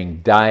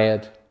saying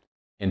diet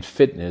and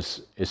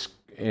fitness is,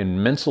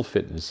 in mental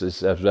fitness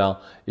is, as well,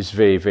 is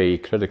very, very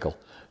critical.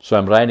 So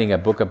I'm writing a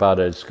book about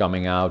it. It's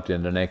coming out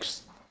in the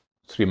next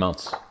 3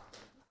 months.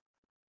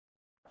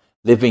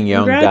 Living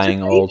young,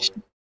 dying old.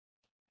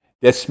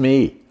 That's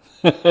me.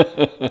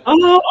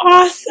 Oh,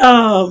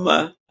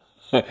 awesome.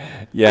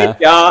 Yeah. Good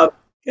job.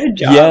 Good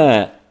job.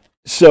 Yeah.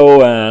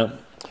 So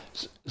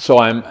so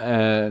I'm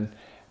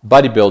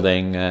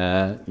bodybuilding,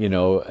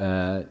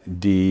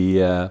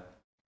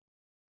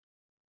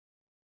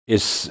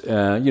 is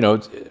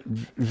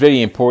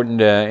very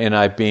important, and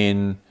I've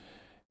been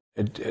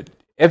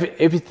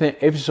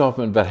every so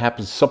often that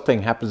happens,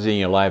 something happens in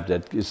your life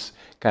that is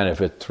kind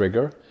of a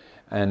trigger.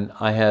 And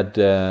I had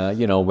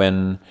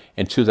when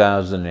in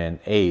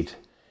 2008,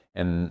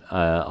 and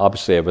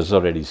obviously I was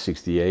already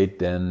 68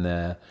 then,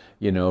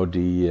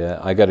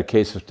 I got a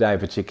case of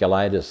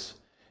diverticulitis,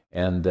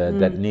 and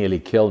that nearly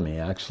killed me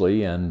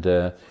actually, and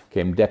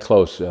came that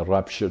close,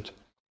 ruptured.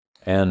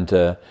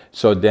 And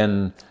so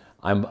then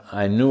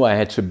I knew I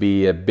had to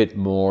be a bit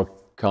more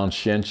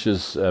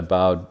conscientious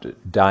about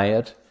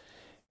diet,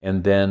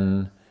 and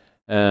then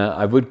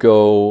I would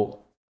go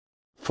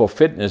for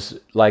fitness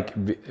like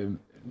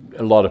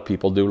a lot of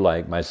people do,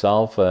 like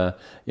myself.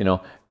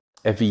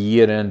 Every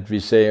year, and we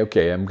say,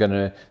 okay,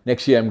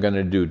 next year I'm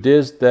gonna do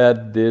this,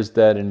 that,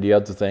 and the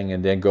other thing,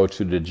 and then go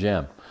to the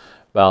gym.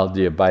 Well,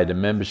 you buy the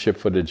membership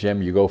for the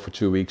gym, you go for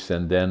 2 weeks,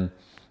 and then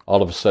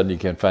all of a sudden you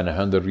can find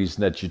 100 reasons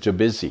that you're too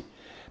busy.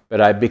 But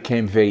I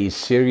became very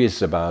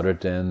serious about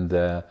it, and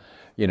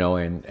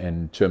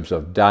in terms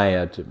of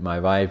diet, my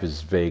wife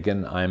is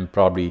vegan. I'm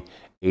probably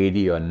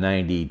 80 or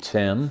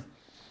 90-10,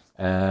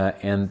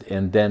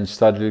 and then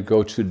started to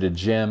go to the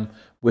gym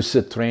with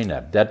the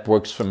trainer. That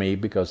works for me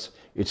because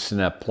it's an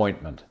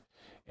appointment,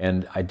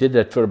 and I did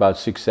that for about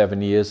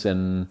 6-7 years.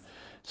 And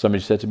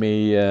somebody said to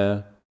me,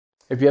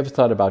 "Have you ever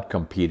thought about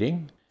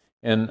competing?"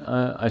 And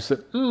I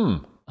said,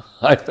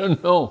 I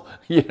don't know,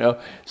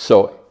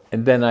 So.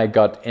 And then I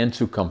got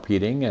into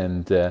competing,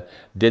 and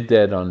did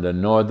that on the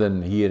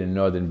here in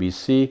northern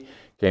BC,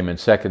 came in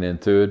second and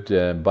third,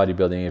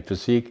 bodybuilding and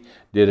physique,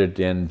 did it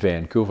in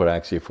Vancouver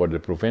actually for the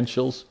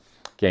provincials,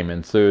 came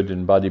in third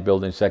in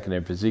bodybuilding, second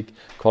in physique,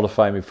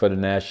 qualified me for the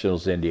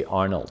nationals in the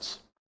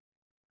Arnolds.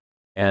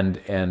 And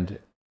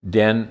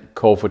then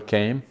COVID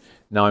came.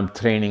 Now I'm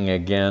training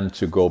again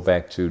to go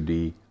back to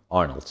the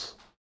Arnolds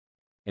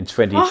in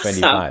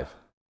 2025 Awesome.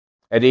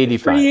 at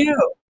 85. For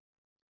you.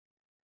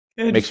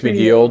 Good Makes for me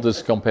the you.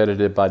 oldest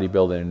competitive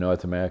bodybuilder in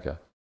North America.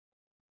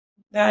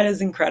 That is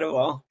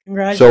incredible.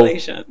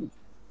 Congratulations.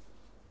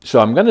 So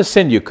I'm going to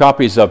send you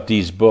copies of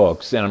these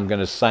books, and I'm going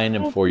to sign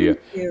them for you.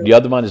 Thank you. The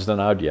other one is not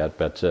out yet,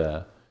 but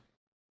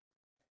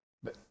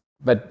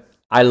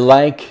I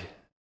like,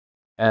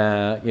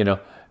 I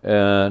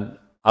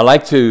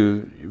like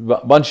to,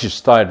 once you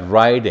start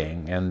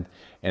writing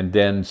and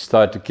then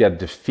start to get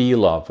the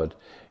feel of it,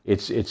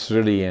 it's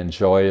really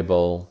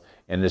enjoyable,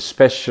 and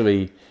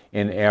especially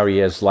in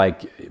areas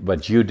like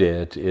what you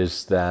did,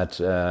 is that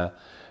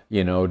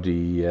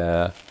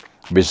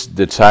with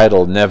the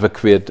title "Never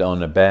Quit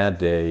on a Bad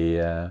Day,"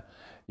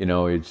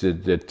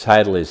 the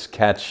title is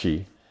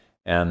catchy,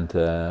 and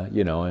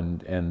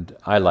and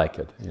I like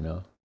it.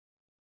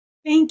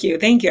 Thank you.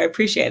 Thank you. I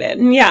appreciate it.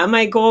 And yeah,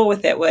 my goal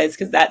with it was,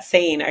 because that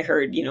saying I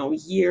heard,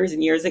 years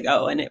and years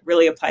ago, and it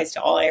really applies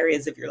to all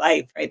areas of your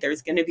life, right?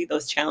 There's going to be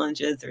those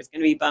challenges, there's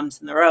going to be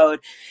bumps in the road.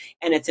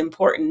 And it's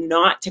important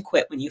not to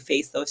quit when you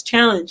face those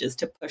challenges,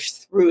 to push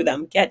through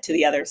them, get to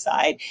the other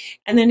side.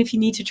 And then if you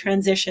need to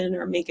transition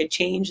or make a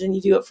change, then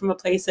you do it from a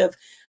place of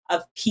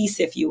peace,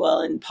 if you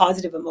will, and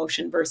positive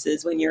emotion,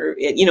 versus when you're,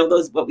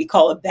 those, what we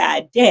call a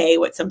bad day,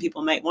 what some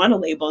people might want to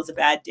label as a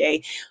bad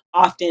day,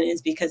 often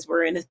is because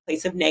we're in a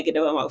place of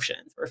negative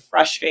emotions. We're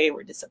frustrated,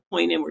 we're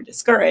disappointed, we're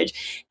discouraged.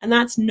 And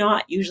that's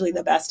not usually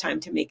the best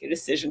time to make a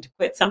decision to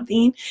quit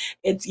something.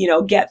 It's,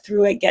 get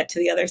through it, get to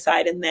the other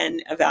side, and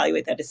then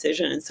evaluate that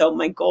decision. And so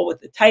my goal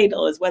with the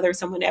title is, whether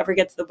someone ever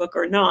gets the book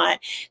or not,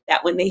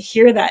 that when they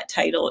hear that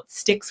title, it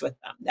sticks with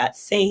them. That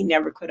saying,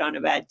 never quit on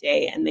a bad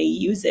day, and they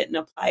use it and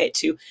apply it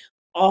to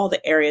all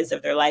the areas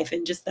of their life.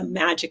 And just the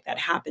magic that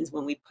happens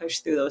when we push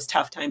through those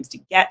tough times to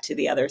get to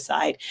the other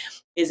side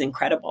is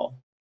incredible.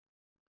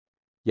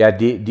 Yeah,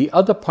 the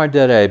other part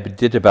that I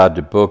did about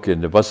the book,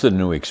 and it was a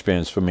new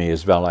experience for me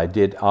as well, I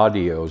did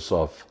audios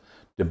of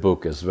the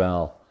book as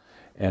well.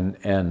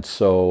 And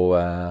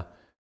so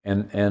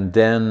And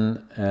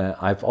then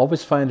I've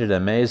always find it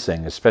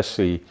amazing,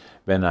 especially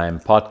when I'm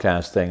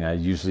podcasting. I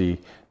usually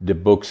the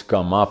books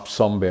come up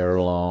somewhere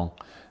along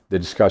the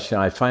discussion.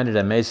 I find it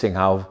amazing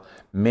how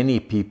many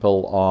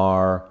people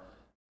are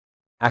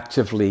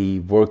actively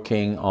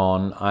working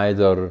on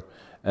either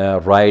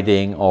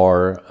writing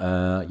or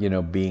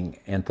being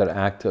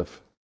interactive.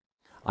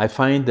 I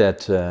find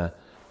that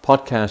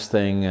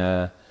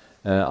podcasting.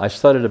 I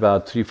started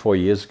about 3-4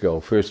 years ago.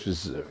 First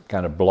was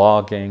kind of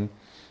blogging,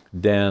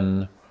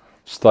 then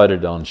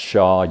started on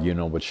Shaw. You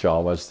know what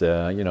Shaw was,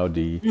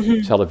 the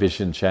Hmm.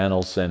 television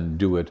channels, and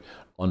do it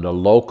on a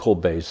local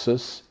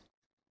basis.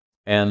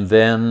 And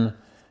then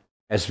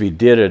as we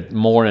did it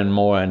more and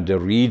more in the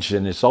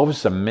region, it's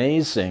always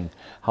amazing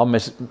how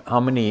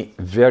many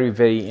very,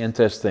 very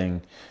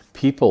interesting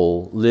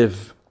people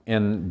live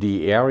in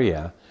the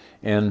area.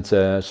 And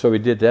so we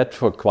did that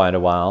for quite a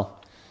while.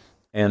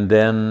 And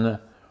then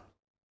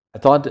I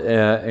thought,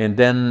 and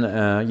then,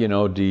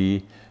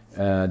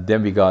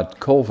 then we got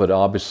COVID,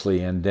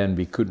 obviously, and then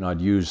we could not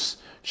use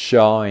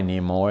Shaw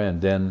anymore. And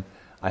then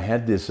I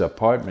had this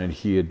apartment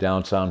here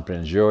downtown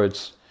Prince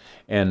George.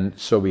 And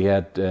so we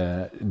had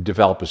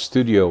developed a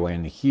studio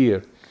in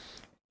here.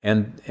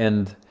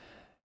 And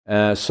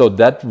so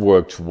that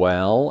worked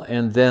well.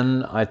 And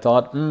then I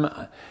thought,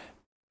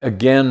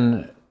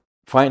 again,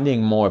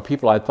 finding more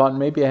people, I thought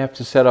maybe I have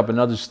to set up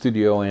another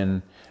studio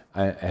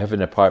I have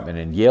an apartment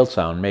in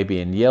Yaletown, maybe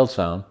in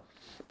Yaletown.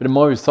 But the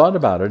more we thought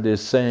about it,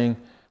 is saying,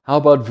 how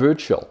about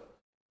virtual?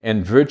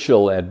 And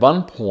virtual at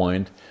one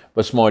point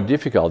was more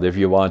difficult. If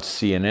you watch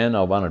CNN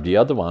or one of the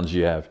other ones,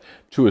 you have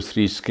 2 or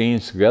 3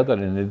 screens together,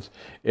 and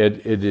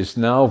it is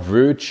now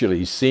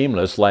virtually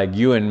seamless, like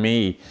you and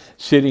me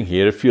sitting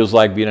here. It feels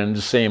like we're in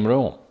the same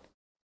room.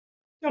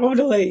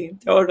 Totally,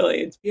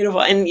 totally. It's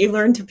beautiful. And you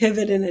learn to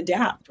pivot and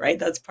adapt, right?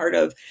 That's part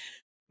of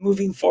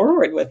moving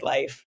forward with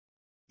life.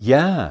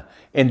 Yeah.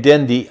 And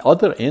then the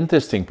other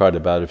interesting part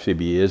about it,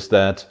 Phoebe, is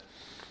that,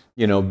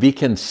 we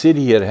can sit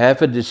here,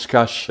 have a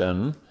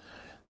discussion,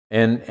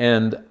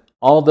 and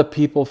all the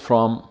people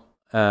from,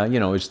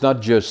 it's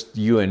not just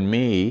you and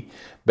me,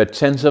 but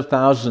tens of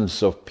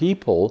thousands of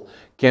people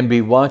can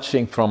be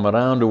watching from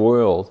around the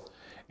world.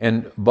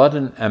 And what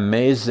an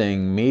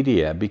amazing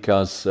media,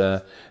 because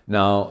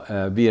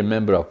now we are a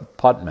member of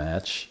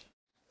Podmatch,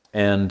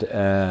 and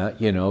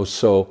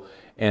so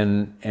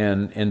and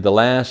in the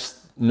last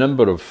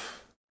number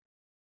of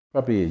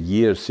probably a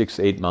year,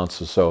 6-8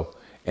 months or so,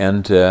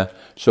 and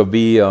so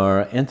we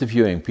are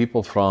interviewing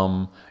people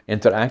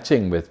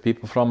interacting with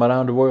people from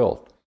around the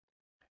world.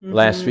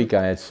 Last Hmm. week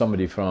I had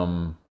somebody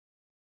from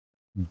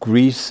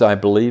Greece, I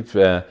believe,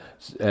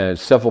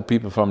 several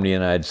people from the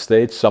United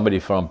States, somebody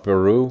from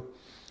Peru.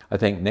 I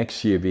think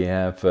next year we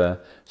have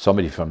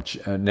somebody from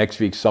next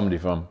week somebody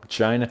from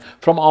China,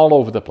 from all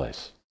over the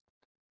place.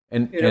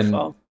 And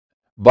Beautiful.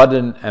 what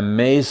an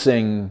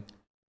amazing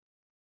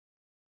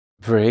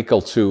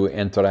vehicle to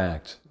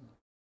interact.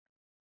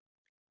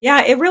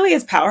 Yeah, it really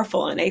is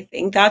powerful. And I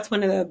think that's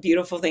one of the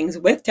beautiful things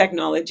with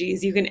technology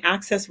is you can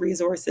access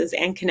resources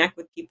and connect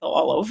with people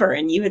all over.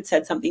 And you had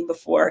said something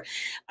before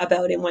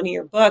about in one of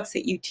your books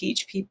that you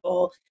teach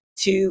people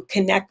to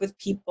connect with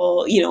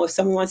people. If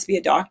someone wants to be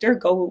a doctor,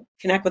 go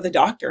connect with a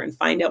doctor and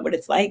find out what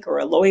it's like, or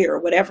a lawyer, or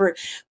whatever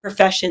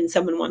profession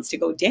someone wants to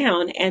go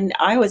down. And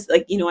I was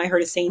like, I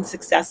heard a saying,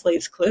 success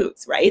leaves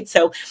clues, right?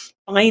 So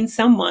find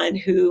someone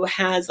who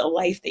has a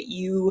life that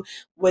you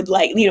would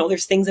like,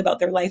 there's things about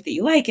their life that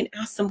you like, and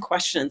ask them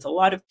questions. A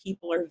lot of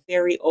people are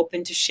very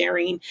open to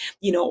sharing,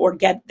 or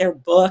get their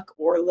book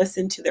or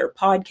listen to their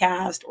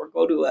podcast or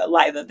go to a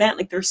live event.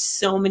 Like there's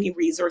so many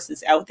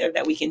resources out there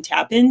that we can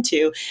tap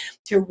into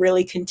to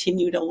really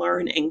continue to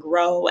learn and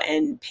grow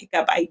and pick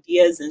up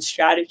ideas and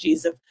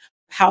strategies of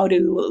how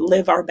to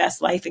live our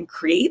best life and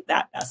create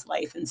that best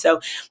life. And so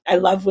I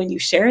love when you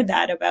shared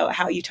that about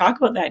how you talk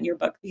about that in your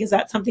book, because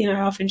that's something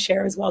I often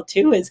share as well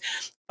too, is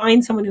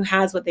find someone who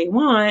has what they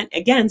want.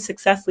 Again,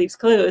 success leaves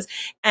clues,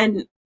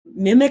 and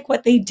mimic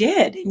what they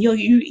did. And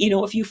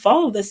if you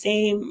follow the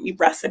same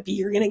recipe,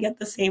 you're going to get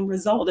the same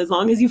result as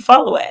long as you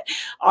follow it.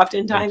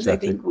 Oftentimes, I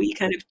Exactly. think we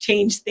kind of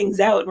change things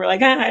out and we're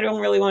like, I don't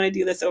really want to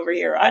do this over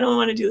here. I don't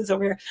want to do this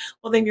over here.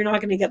 Well, then you're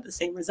not going to get the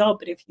same result.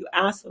 But if you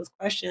ask those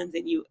questions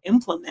and you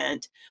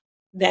implement,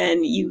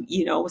 then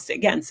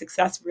again,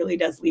 success really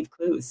does leave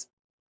clues.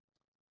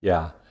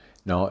 Yeah,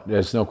 no,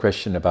 there's no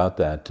question about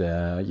that.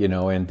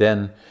 And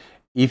then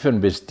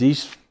even with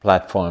these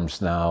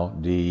platforms now,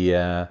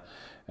 the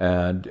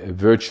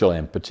virtual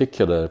in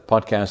particular,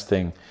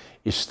 podcasting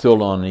is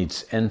still on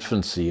its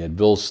infancy. It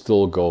will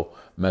still go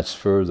much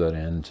further.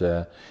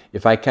 And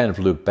if I kind of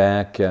look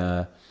back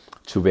to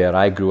where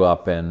I grew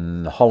up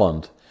in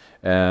Holland,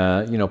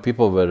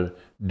 people were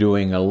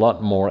doing a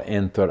lot more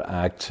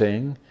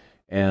interacting,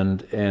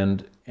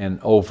 and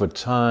over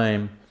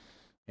time,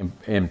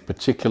 in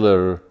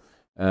particular,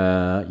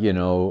 now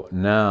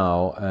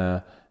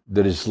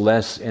there is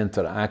less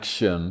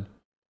interaction,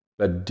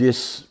 but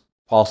this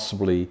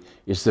possibly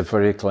is the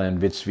vehicle in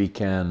which we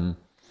can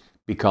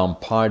become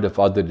part of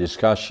other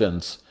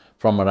discussions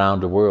from around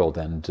the world.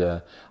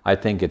 And I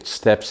think it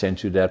steps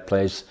into that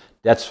place.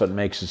 That's what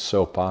makes it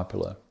so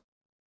popular.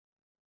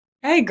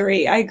 I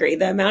agree. I agree.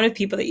 The amount of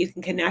people that you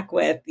can connect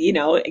with,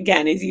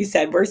 again, as you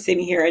said, we're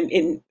sitting here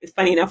and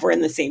funny enough, we're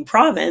in the same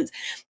province.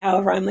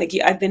 However, I'm like,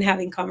 I've been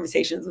having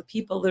conversations with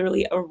people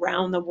literally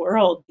around the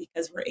world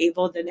because we're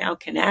able to now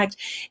connect.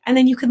 And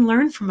then you can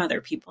learn from other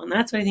people. And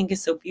that's what I think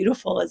is so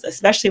beautiful, is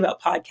especially about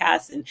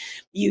podcasts and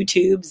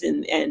YouTubes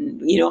and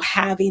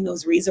having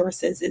those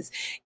resources is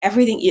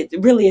everything. It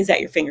really is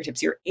at your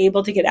fingertips. You're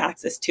able to get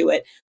access to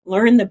it,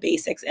 learn the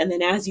basics. And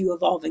then as you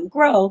evolve and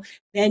grow,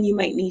 then you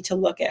might need to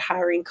look at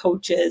hiring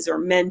coaches or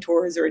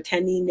mentors or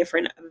attending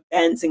different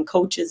events and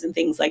coaches and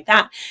things like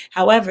that.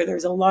 However,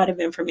 there's a lot of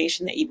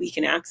information that we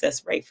can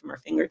access right from our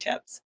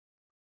fingertips.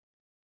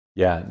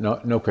 Yeah,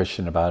 no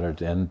question about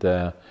it, and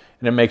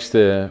it makes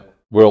the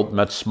world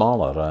much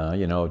smaller.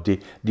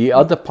 The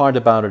other part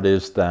about it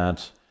is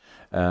that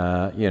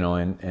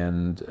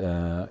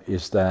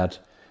is that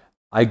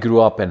I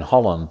grew up in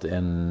Holland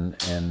in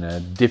a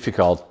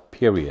difficult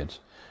period.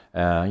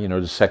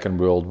 The Second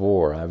World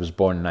War. I was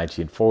born in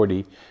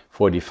 1940,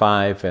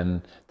 45,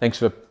 and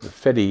things were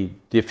very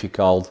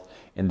difficult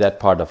in that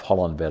part of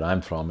Holland where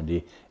I'm from, in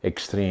the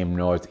extreme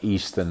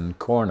northeastern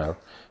corner,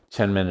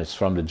 10 minutes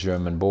from the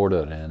German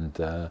border. And,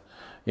 the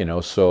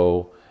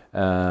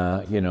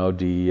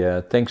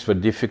things were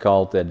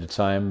difficult at the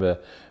time. The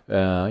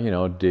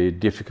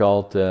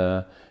difficult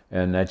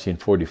in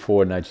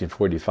 1944,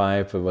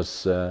 1945, it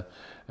was the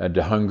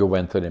hunger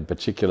winter in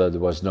particular. There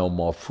was no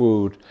more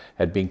food,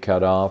 had been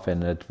cut off,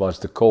 and it was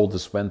the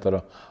coldest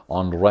winter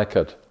on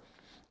record.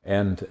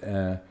 And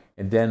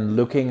then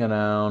looking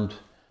around,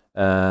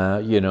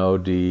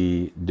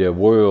 the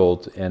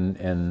world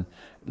and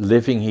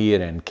living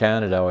here in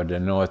Canada or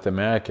in North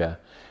America,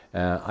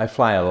 I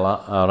fly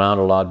around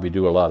a lot. We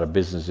do a lot of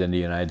business in the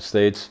United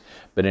States,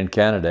 but in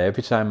Canada,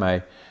 every time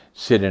I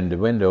sit in the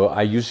window,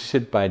 I usually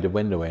sit by the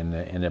window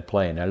in a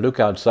plane. I look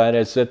outside.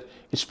 I said,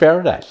 "It's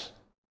paradise."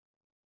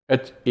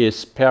 It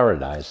is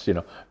paradise.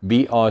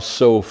 We are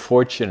so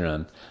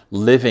fortunate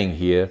living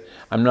here.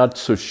 I'm not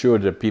so sure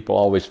that people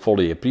always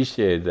fully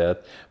appreciate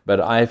that, but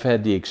I've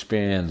had the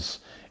experience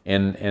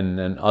in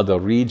another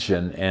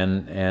region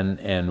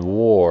and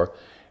war,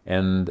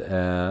 and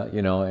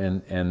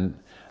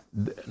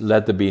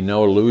let there be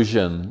no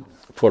illusion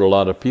for a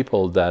lot of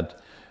people that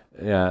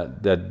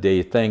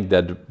they think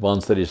that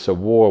once there is a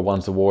war,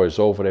 once the war is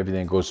over,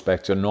 everything goes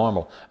back to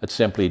normal. It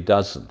simply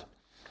doesn't.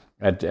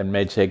 It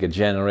may take a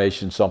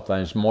generation,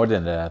 sometimes more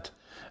than that,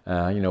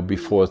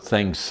 before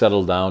things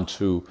settle down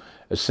to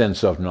a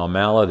sense of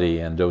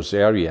normality in those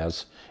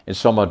areas. And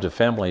some of the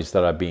families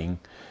that are being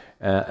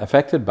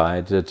affected by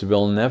it, it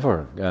will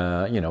never,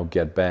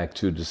 get back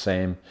to the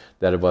same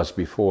that it was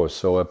before.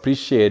 So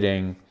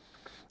appreciating,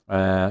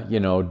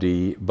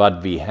 what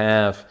we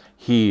have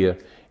here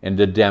in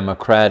the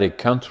democratic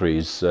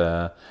countries,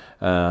 is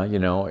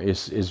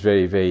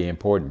very, very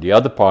important. The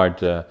other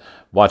part,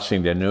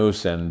 watching the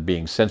news and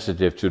being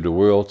sensitive to the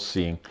world,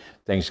 seeing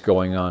things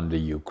going on in the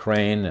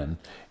Ukraine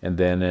and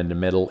then in the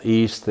Middle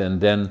East, and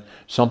then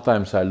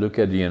sometimes I look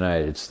at the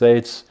United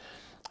States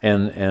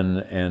and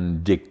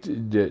the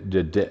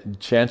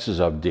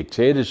chances of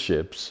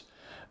dictatorships,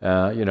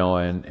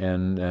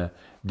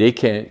 they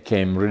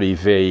came really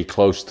very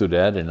close to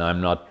that. And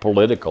I'm not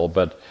political,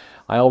 but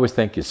I always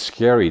think it's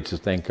scary to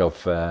think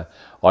of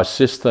our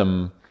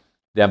system.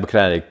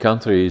 Democratic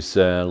countries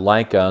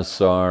like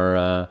us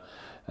are,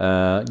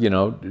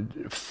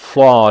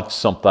 flawed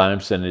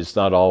sometimes, and it's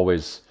not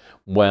always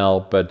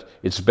well, but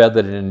it's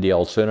better than the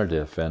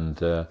alternative.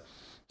 And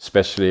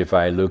especially if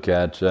I look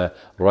at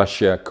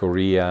Russia,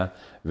 Korea,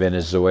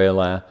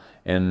 Venezuela,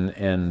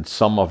 and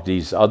some of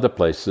these other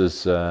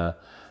places, where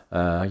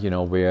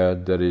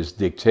there is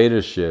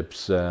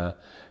dictatorships,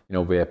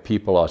 where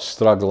people are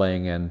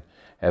struggling and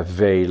have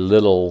very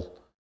little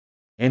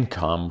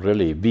income,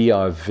 really. We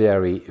are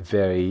very,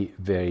 very,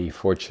 very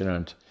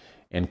fortunate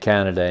in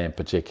Canada in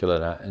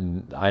particular,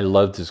 and I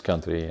love this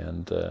country,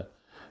 and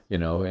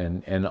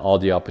and all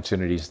the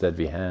opportunities that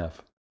we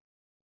have.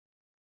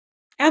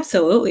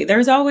 Absolutely.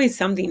 There's always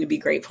something to be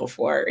grateful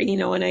for,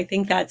 and I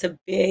think that's a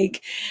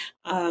big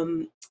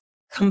um,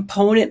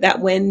 component, that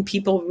when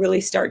people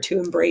really start to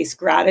embrace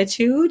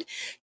gratitude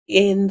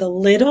in the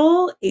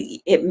little,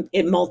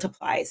 it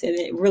multiplies, and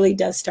it really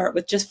does start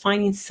with just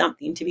finding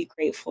something to be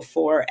grateful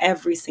for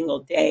every single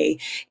day.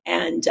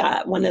 And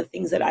one of the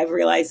things that I've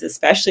realized,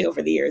 especially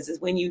over the years,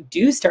 is when you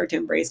do start to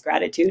embrace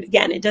gratitude,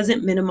 again, it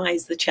doesn't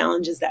minimize the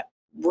challenges that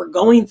we're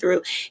going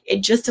through.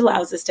 It just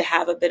allows us to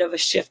have a bit of a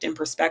shift in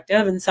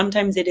perspective, and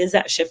sometimes it is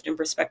that shift in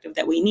perspective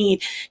that we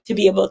need to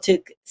be able to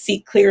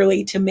see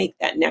clearly, to make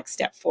that next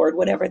step forward,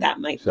 whatever that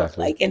might look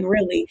Exactly. like. And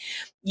really,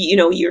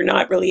 you're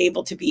not really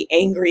able to be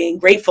angry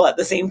and grateful at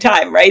the same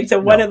time, right? So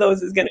one No. of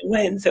those is going to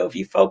win. So if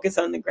you focus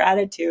on the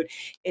gratitude,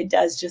 it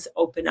does just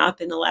open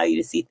up and allow you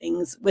to see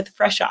things with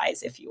fresh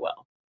eyes, if you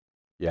will.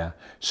 Yeah.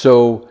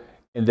 So,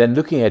 and then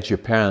looking at your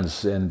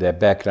parents and their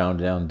background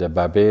down the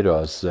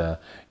Barbados,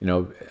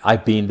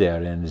 I've been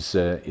there, and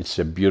it's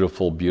a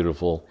beautiful,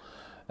 beautiful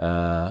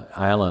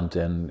island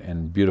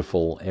and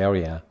beautiful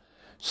area.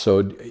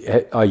 So,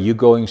 are you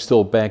going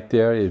still back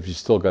there? Have you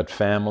still got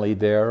family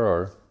there,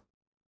 or?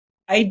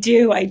 I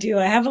do. I do.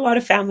 I have a lot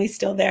of family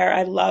still there.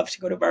 I love to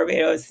go to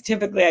Barbados.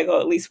 Typically, I go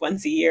at least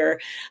once a year.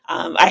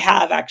 I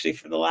have actually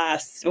for the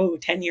last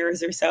 10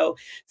 years or so,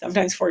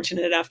 sometimes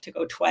fortunate enough to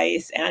go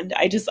twice. And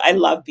I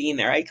love being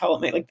there. I call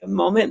it my, like the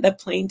moment the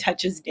plane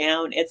touches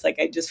down, it's like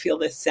I just feel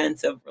this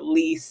sense of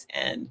release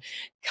and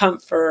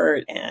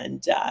comfort.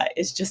 And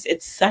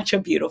it's such a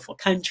beautiful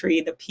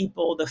country. The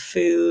people, the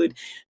food,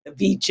 the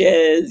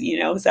beaches,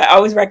 So I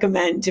always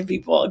recommend to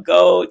people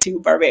go to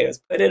Barbados,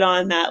 put it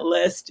on that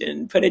list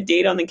and put a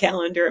date on the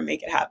calendar and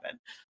make it happen.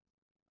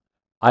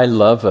 I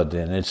love it,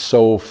 and it's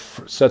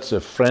such a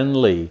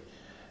friendly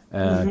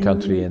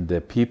country, Hmm. and the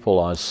people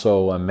are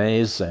so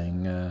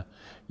amazing.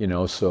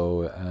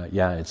 So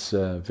yeah, it's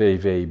very,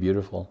 very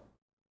beautiful.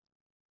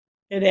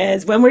 It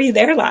is. When were you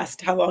there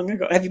last? How long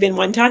ago? Have you been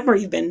one time or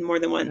you've been more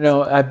than once?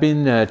 No, I've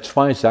been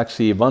twice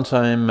actually. One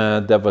time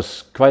that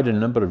was quite a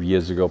number of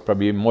years ago,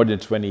 probably more than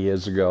 20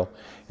 years ago.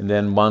 And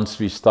then once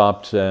we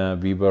stopped,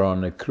 we were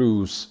on a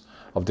cruise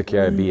of the Mm,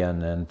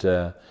 Caribbean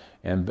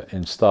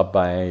and stopped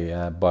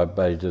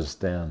by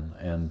just then.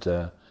 And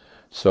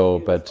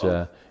but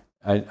beautiful.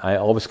 I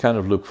always kind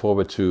of look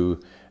forward to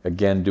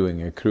again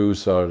doing a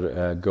cruise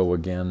or go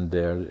again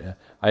there.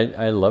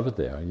 I love it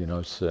there.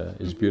 It's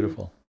Hmm.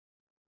 beautiful.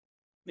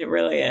 It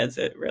really is.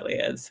 It really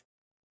is.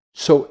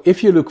 So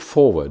if you look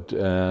forward,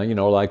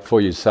 like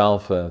for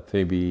yourself,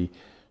 Phoebe,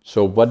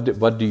 so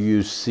what do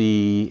you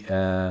see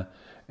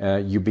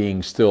you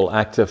being still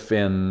active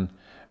in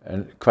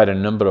quite a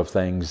number of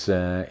things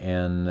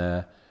in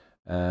the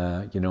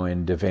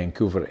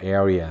Vancouver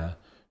area?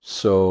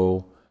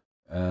 So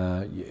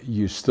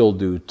you still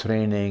do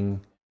training.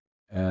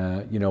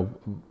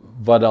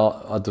 What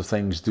other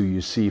things do you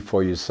see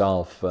for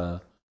yourself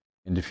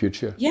in the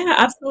future? Yeah,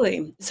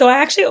 absolutely. So I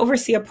actually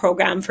oversee a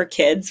program for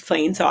kids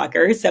playing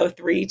soccer, so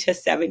 3 to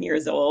 7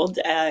 years old.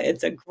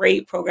 It's a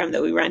great program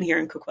that we run here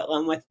in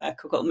Coquitlam with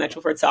Coquitlam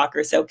Metroford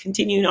Soccer. So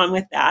continuing on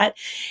with that,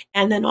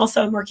 and then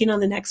also I'm working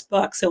on the next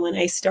book. So when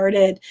I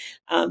started,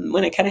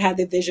 when I kind of had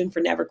the vision for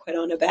Never Quit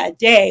on a Bad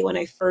Day, when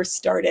I first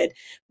started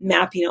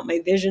mapping out my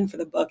vision for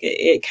the book,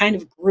 it kind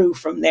of grew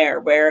from there.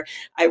 Where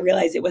I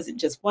realized it wasn't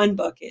just one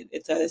book;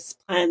 it's a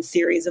planned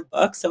series of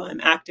books. So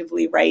I'm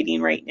actively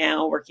writing right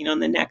now, working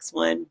on the next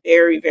one.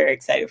 Very, very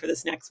excited for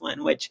this next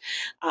one, which,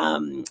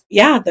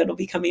 yeah, that'll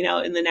be coming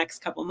out in the next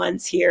couple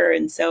months here.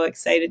 And so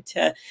excited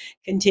to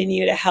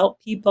continue to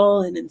help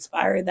people and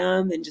inspire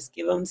them and just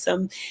give them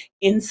some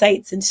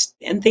insights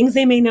and things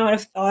they may not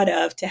have thought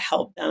of to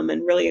help them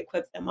and really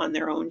equip them on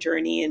their own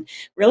journey. And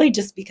really,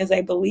 just because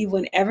I believe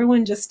when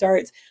everyone just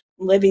starts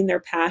living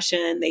their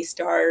passion, they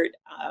start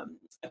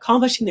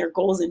accomplishing their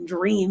goals and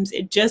dreams,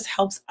 it just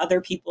helps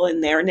other people in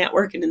their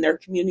network and in their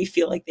community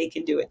feel like they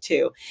can do it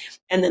too.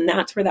 And then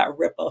that's where that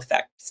ripple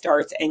effect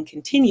starts and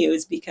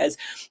continues, because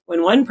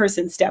when one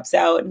person steps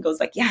out and goes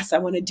like, yes, I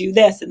want to do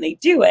this, and they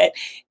do it,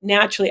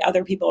 naturally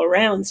other people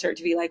around start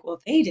to be like, well,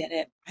 if they did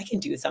it, I can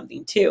do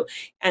something too.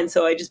 And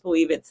so I just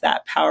believe it's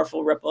that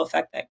powerful ripple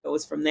effect that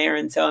goes from there.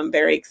 And so I'm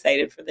very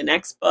excited for the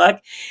next book,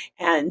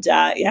 and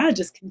yeah,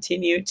 just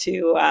continue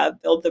to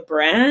build the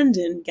brand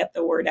and get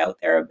the word out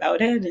there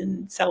about it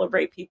and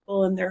celebrate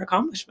people and their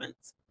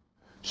accomplishments.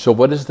 So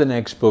what is the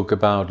next book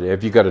about?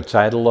 Have you got a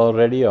title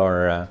already,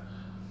 or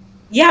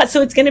Yeah,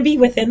 so it's going to be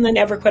within the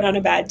Never Quit on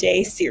a Bad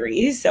Day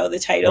series. So the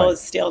title right?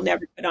 is still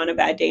Never Quit on a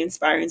Bad Day,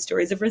 Inspiring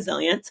Stories of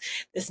Resilience.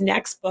 This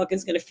next book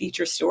is going to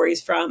feature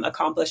stories from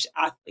accomplished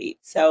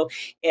athletes. So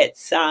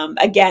it's,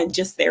 again,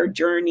 just their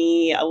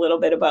journey, a little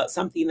bit about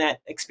something that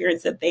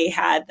experience that they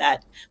had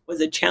that was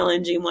a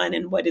challenging one,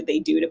 and what did they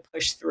do to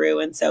push through.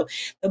 And so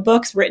the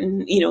book's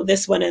written,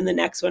 this one and the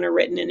next one are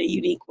written in a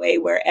unique way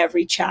where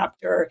every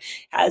chapter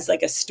has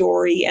like a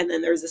story, and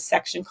then there's a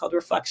section called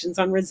Reflections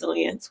on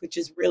Resilience, which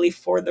is really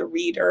for the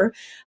reader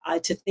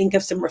to think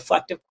of some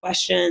reflective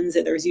questions.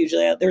 And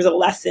there's a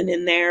lesson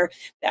in there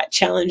that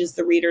challenges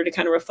the reader to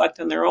kind of reflect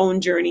on their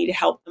own journey to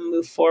help them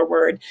move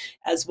forward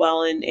as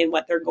well in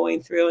what they're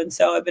going through. And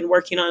so I've been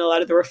working on a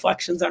lot of the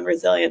reflections on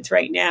resilience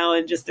right now,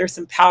 and just there's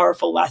some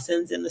powerful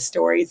lessons in the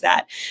stories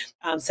that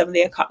some of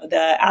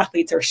the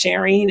athletes are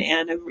sharing,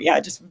 and I'm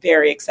just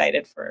very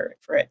excited for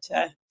it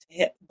to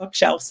hit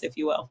bookshelves, if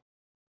you will.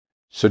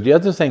 So the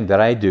other thing that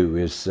I do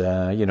is,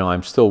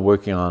 I'm still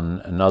working on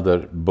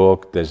another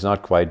book that's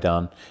not quite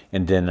done,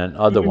 and then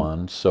another Mhm.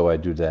 one. So I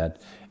do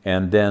that,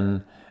 and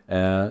then,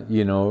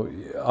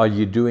 are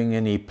you doing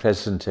any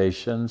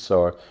presentations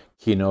or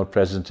keynote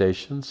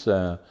presentations?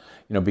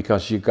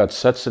 Because you've got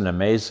such an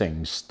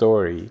amazing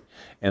story,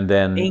 and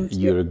then Thank you.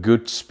 you're a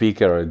good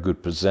speaker or a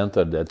good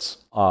presenter. That's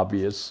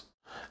obvious,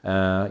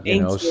 Thank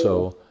you.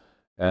 So.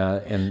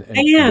 and I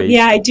am.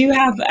 Yeah, based. I do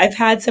have. I've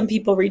had some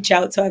people reach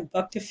out, so I've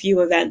booked a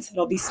few events that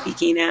I'll be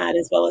speaking at,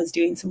 as well as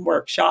doing some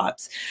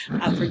workshops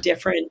for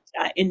different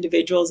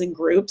individuals and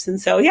groups. And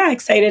so, yeah,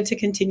 excited to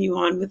continue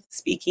on with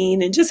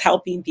speaking and just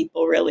helping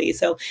people really.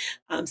 So,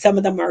 some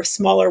of them are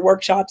smaller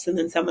workshops, and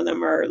then some of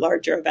them are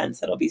larger events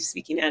that I'll be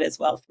speaking at as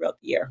well throughout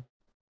the year.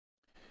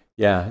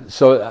 Yeah,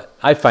 so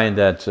I find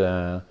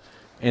that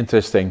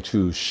interesting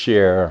to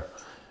share,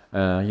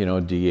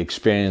 the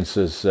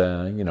experiences,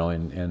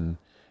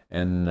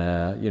 and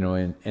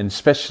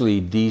especially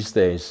these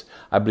days,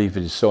 I believe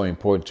it is so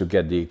important to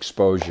get the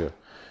exposure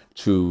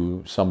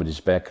to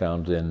somebody's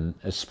background, and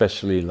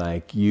especially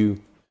like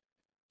you.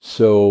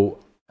 So,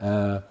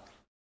 so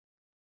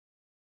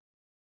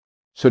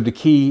the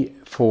key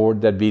for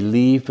that we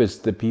leave is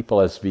the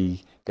people as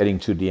we getting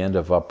to the end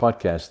of our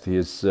podcast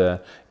is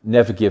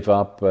never give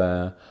up.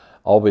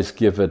 Always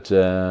give it.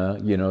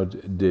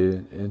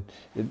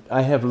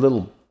 I have a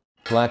little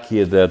plaque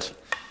here that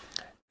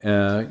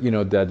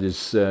that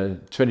is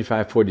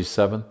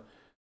 2547.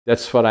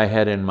 That's what I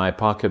had in my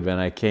pocket when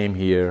I came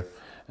here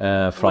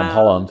from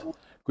Holland. Wow.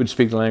 Couldn't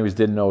speak the language,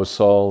 didn't know a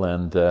soul,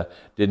 and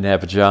didn't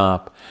have a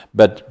job.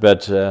 But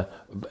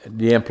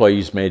the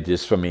employees made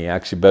this for me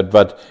actually. But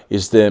what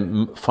is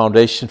the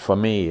foundation for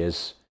me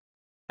is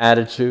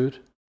attitude.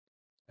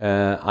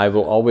 I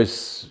will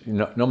always,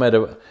 no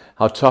matter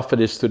how tough it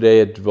is today,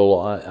 it will.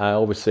 I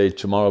always say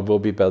tomorrow will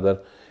be better.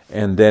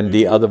 And then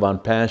the other one,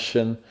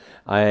 passion.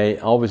 I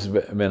always,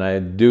 when I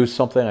do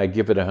something, I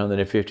give it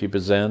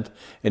 150%.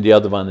 And the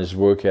other one is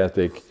work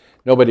ethic.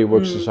 Nobody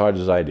works as hard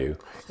as I do.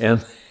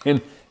 And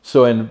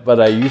what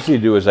I usually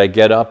do is I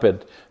get up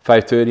at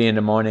 5:30 in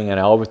the morning, and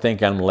I always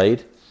think I'm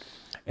late.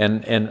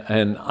 And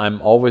I'm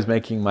always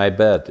making my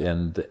bed,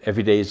 and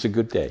every day is a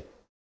good day.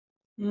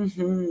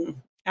 Hmm.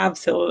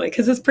 Absolutely,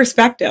 because it's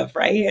perspective,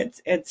 right?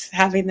 It's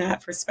having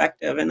that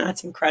perspective, and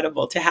that's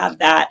incredible to have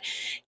that,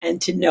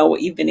 and to know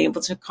what you've been able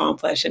to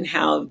accomplish, and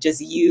how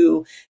just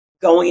you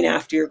going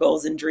after your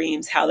goals and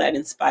dreams, how that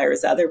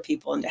inspires other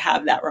people, and to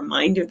have that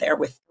reminder there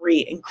with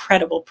three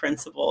incredible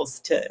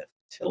principles to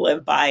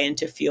live by and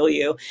to fuel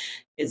you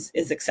is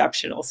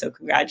exceptional. So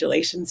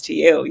congratulations to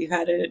you. You've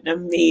had an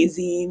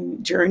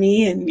amazing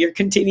journey, and you're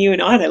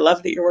continuing on. I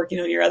love that you're working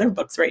on your other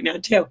books right now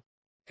too.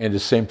 And the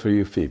same for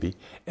you, Phoebe.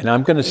 And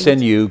I'm going to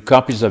send Thank you. you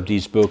copies of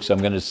these books. I'm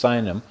going to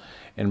sign them,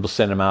 and we'll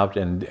send them out.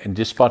 And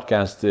this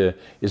podcast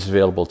is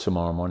available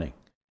tomorrow morning.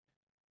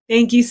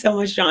 Thank you so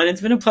much, John.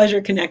 It's been a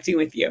pleasure connecting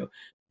with you.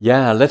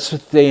 Yeah, let's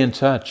stay in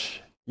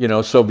touch.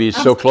 So be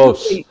so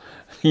close.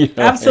 Absolutely.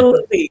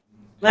 Absolutely.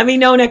 Let me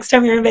know next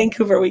time you're in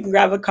Vancouver. We can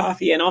grab a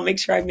coffee, and I'll make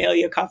sure I mail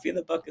you a copy of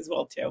the book as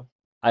well, too.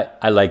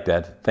 I like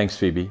that. Thanks,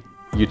 Phoebe.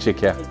 You take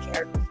care. Take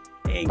care.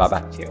 Thanks. Bye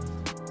bye. You too.